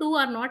one or two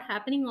are not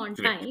happening on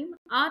Correct. time,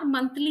 our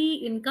monthly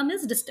income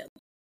is disturbed.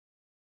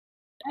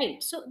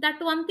 Right. So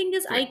that one thing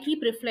is I Correct.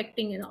 keep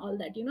reflecting in all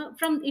that,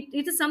 from it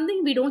is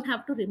something we don't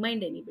have to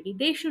remind anybody.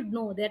 They should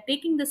know they're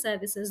taking the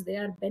services, they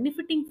are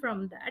benefiting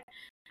from that.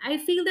 I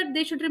feel that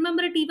they should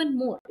remember it even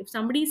more. If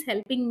somebody is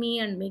helping me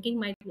and making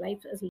my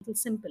life a little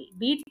simple,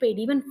 be it paid,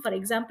 even for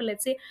example,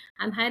 let's say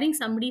I'm hiring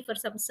somebody for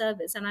some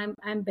service and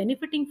I'm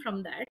benefiting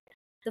from that.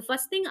 The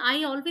first thing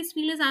I always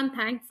feel is I'm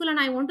thankful and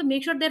I want to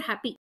make sure they're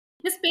happy.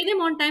 Just pay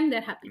them on time, they're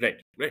happy. Right.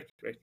 Right.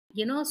 Right.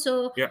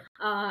 So Yeah.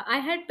 I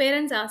had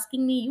parents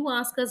asking me, you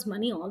ask us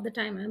money all the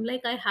time. I'm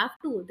like, I have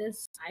to,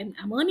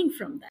 I'm earning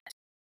from that.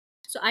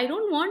 So I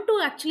don't want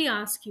to actually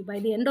ask you by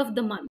the end of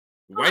the month.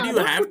 Why do you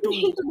Don't have put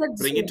me to into that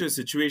bring it zone. to a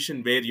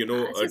situation where,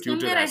 So a tutor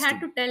somewhere I has had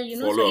to to tell, so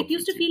follow it up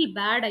used with to you? feel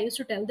bad. I used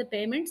to tell the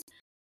payments,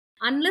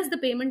 unless the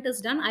payment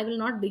is done, I will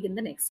not begin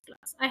the next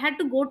class. I had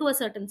to go to a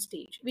certain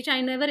stage, which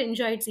I never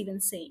enjoyed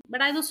even saying,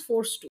 but I was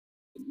forced to,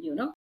 you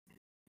know.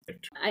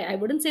 Right. I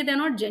wouldn't say they're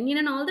not genuine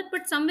and all that,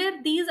 but somewhere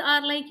these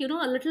are like,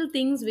 a little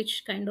things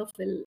which kind of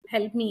will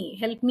help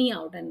me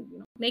out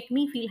and make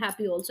me feel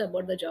happy also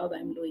about the job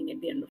I'm doing at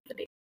the end of the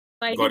day.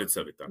 So I Got did, it,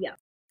 Savita. yeah.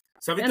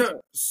 And Savita,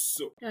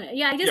 so, so I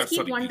yeah, just keep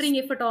sorry, please. wondering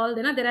if at all,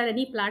 there are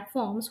any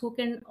platforms who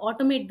can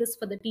automate this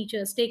for the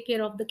teachers, take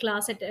care of the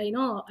class at,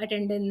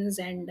 attendance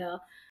and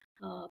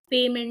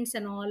payments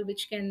and all,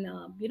 which can,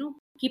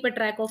 keep a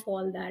track of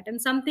all that,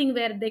 and something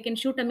where they can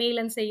shoot a mail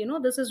and say,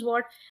 this is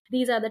what,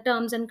 these are the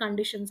terms and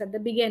conditions at the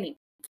beginning,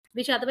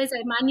 which otherwise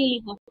I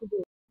manually have to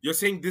do. You're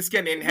saying this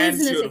can enhance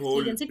Business your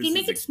whole experience. It will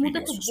make business it smoother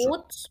experience for to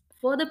both, students.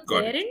 for the Got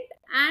it. parent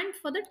and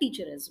for the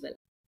teacher as well.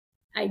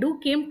 I do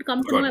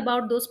come to know Got it.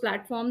 about those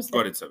platforms that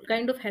Got it, Savita.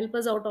 kind of help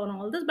us out on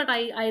all this, but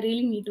I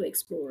really need to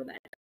explore that.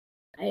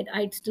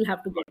 I still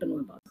have to get to know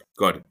about it.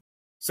 Got it.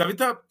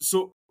 Savita,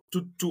 so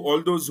to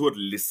all those who are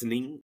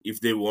listening, if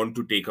they want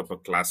to take up a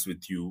class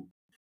with you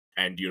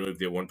and if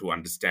they want to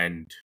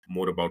understand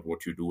more about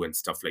what you do and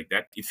stuff like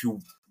that, if you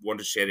want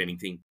to share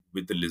anything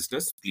with the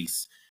listeners,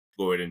 please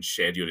go ahead and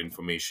share your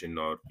information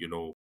or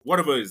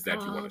whatever is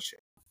that you want Uh, to share.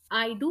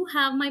 I do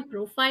have my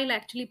profile,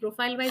 actually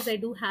profile wise. I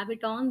do have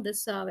it on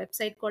this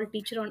website called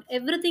Teacher on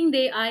everything.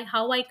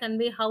 How I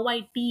convey, how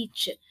I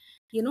teach.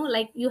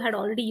 Like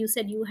you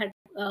said you had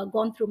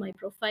gone through my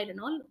profile and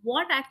all.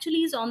 What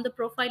actually is on the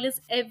profile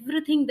is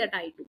everything that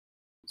I do.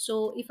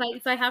 So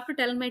if I have to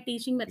tell my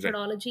teaching Right.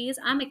 methodology is,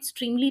 I'm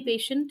extremely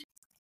patient.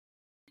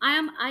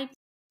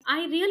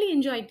 I really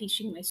enjoy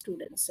teaching my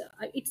students.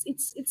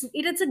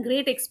 It's a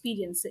great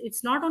experience.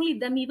 It's not only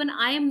them, even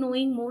I am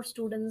knowing more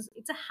students.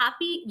 It's a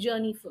happy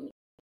journey for me.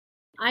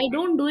 I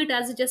don't do it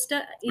as just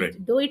Right.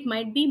 though it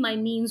might be my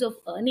means of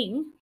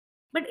earning,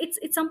 but it's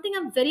something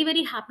I'm very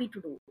very happy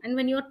to do. And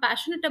when you're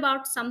passionate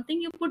about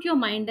something, you put your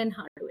mind and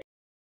heart to it.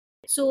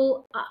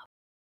 So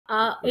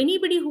Right.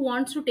 anybody who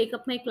wants to take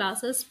up my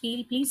classes,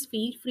 please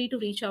feel free to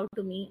reach out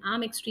to me.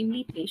 I'm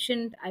extremely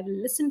patient. I will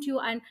listen to you,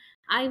 and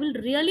I will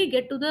really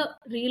get to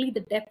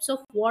the depths of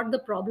what the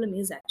problem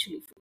is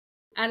actually.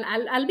 And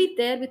I'll be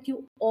there with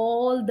you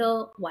all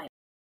the while.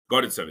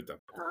 Got it, Savita.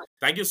 Uh,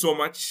 Thank you so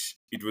much.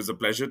 It was a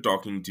pleasure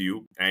talking to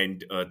you.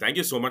 And thank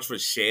you so much for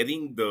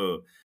sharing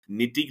the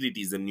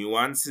nitty-gritties, the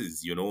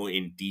nuances,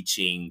 in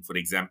teaching. For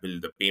example,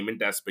 the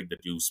payment aspect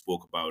that you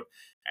spoke about,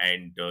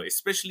 and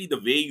especially the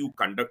way you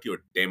conduct your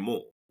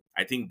demo.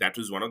 I think that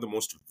was one of the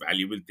most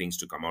valuable things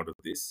to come out of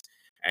this.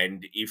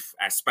 And if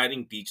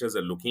aspiring teachers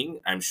are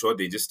looking, I'm sure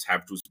they just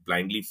have to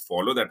blindly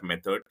follow that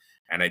method.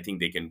 And I think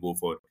they can go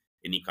for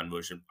any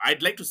conversion.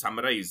 I'd like to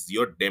summarize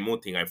your demo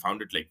thing. I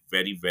found it like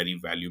very, very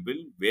valuable,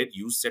 where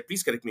you said,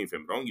 please correct me if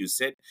I'm wrong, you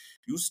said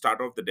you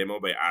start off the demo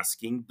by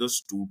asking the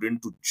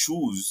student to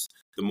choose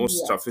the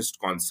most Yes. toughest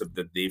concept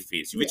that they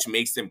face, which Yes.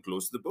 makes them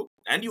close the book,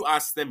 and you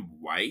ask them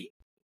why,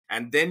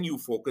 and then you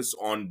focus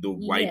on the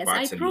why Yes,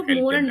 I parts and you probe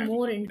help more them and navigate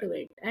more into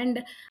it.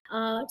 And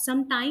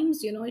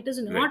sometimes, it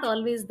is not right.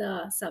 always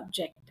the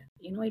subject.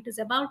 It is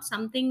about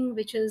something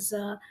which is,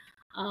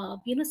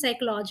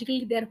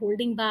 psychologically they're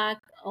holding back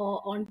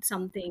on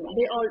something.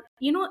 They all,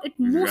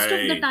 most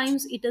of the Right.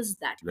 times it is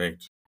that.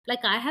 Right.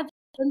 Like I have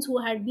friends who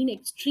had been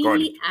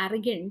Got it. extremely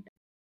arrogant.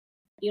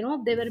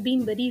 They were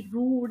being very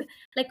rude.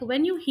 Like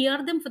when you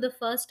hear them for the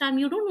first time,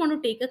 you don't want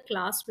to take a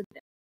class with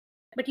them,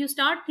 but you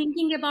start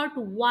thinking about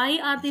why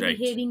are they Right.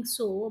 behaving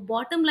so.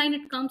 Bottom line,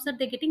 it comes that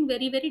they're getting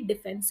very, very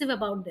defensive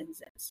about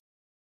themselves.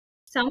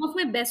 Some of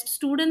my best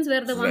students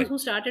were the ones Right. who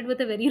started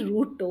with a very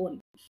rude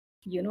tone,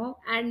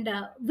 and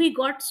we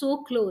got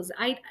so close.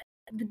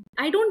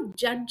 I don't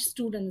judge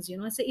students.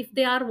 Say if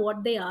they are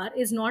what they are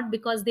is not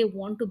because they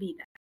want to be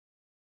that.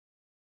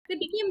 They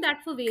became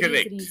that for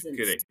various Correct. reasons.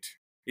 Correct.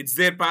 It's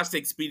their past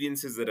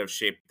experiences that have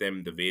shaped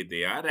them the way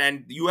they are,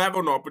 and you have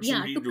an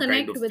Yeah, opportunity to to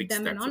kind connect of with fix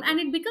them and that for all, and them.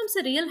 it becomes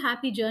a real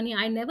happy journey.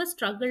 I never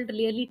struggled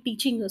really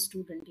teaching a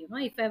student.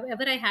 If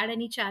ever I had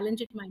any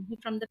challenge, it might be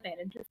from the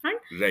parental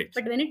front, Right.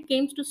 but when it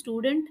came to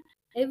student,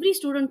 every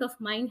student of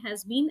mine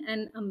has been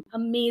an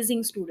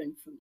amazing student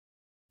for me,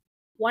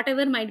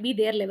 whatever might be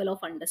their level of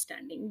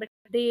understanding, but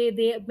they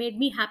made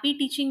me happy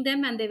teaching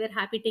them, and they were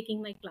happy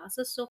taking my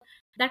classes. So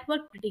that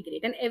worked pretty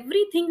great. And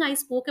everything I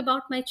spoke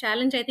about my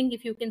challenge, I think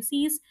if you can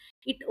see, is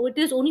it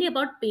is only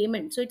about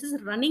payment. So it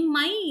is running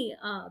my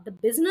the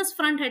business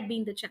front had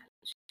been the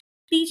challenge.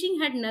 Teaching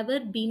had never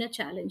been a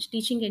challenge.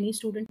 Teaching any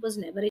student was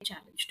never a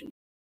challenge to me.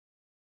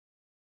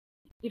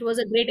 It was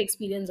a great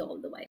experience all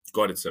the while.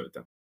 Got it,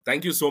 Savita.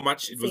 Thank you so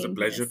much. It was a Same here.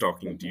 pleasure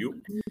talking Same to here, you.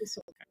 man. Thank you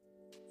so much.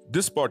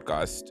 This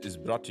podcast is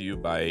brought to you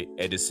by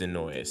Edison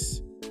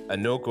OS, a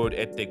no-code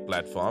edtech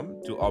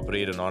platform to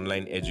operate an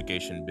online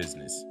education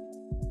business.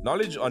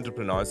 Knowledge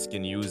entrepreneurs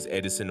can use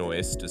Edison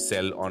OS to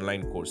sell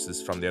online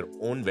courses from their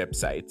own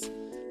websites,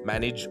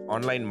 manage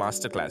online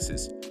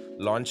masterclasses,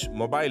 launch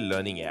mobile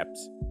learning apps,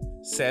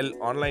 sell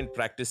online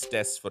practice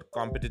tests for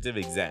competitive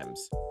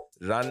exams,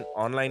 run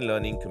online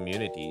learning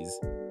communities,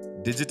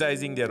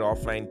 digitizing their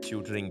offline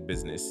tutoring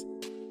business,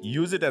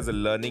 use it as a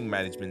learning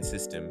management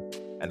system,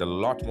 and a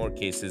lot more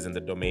cases in the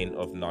domain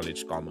of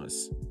knowledge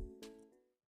commerce.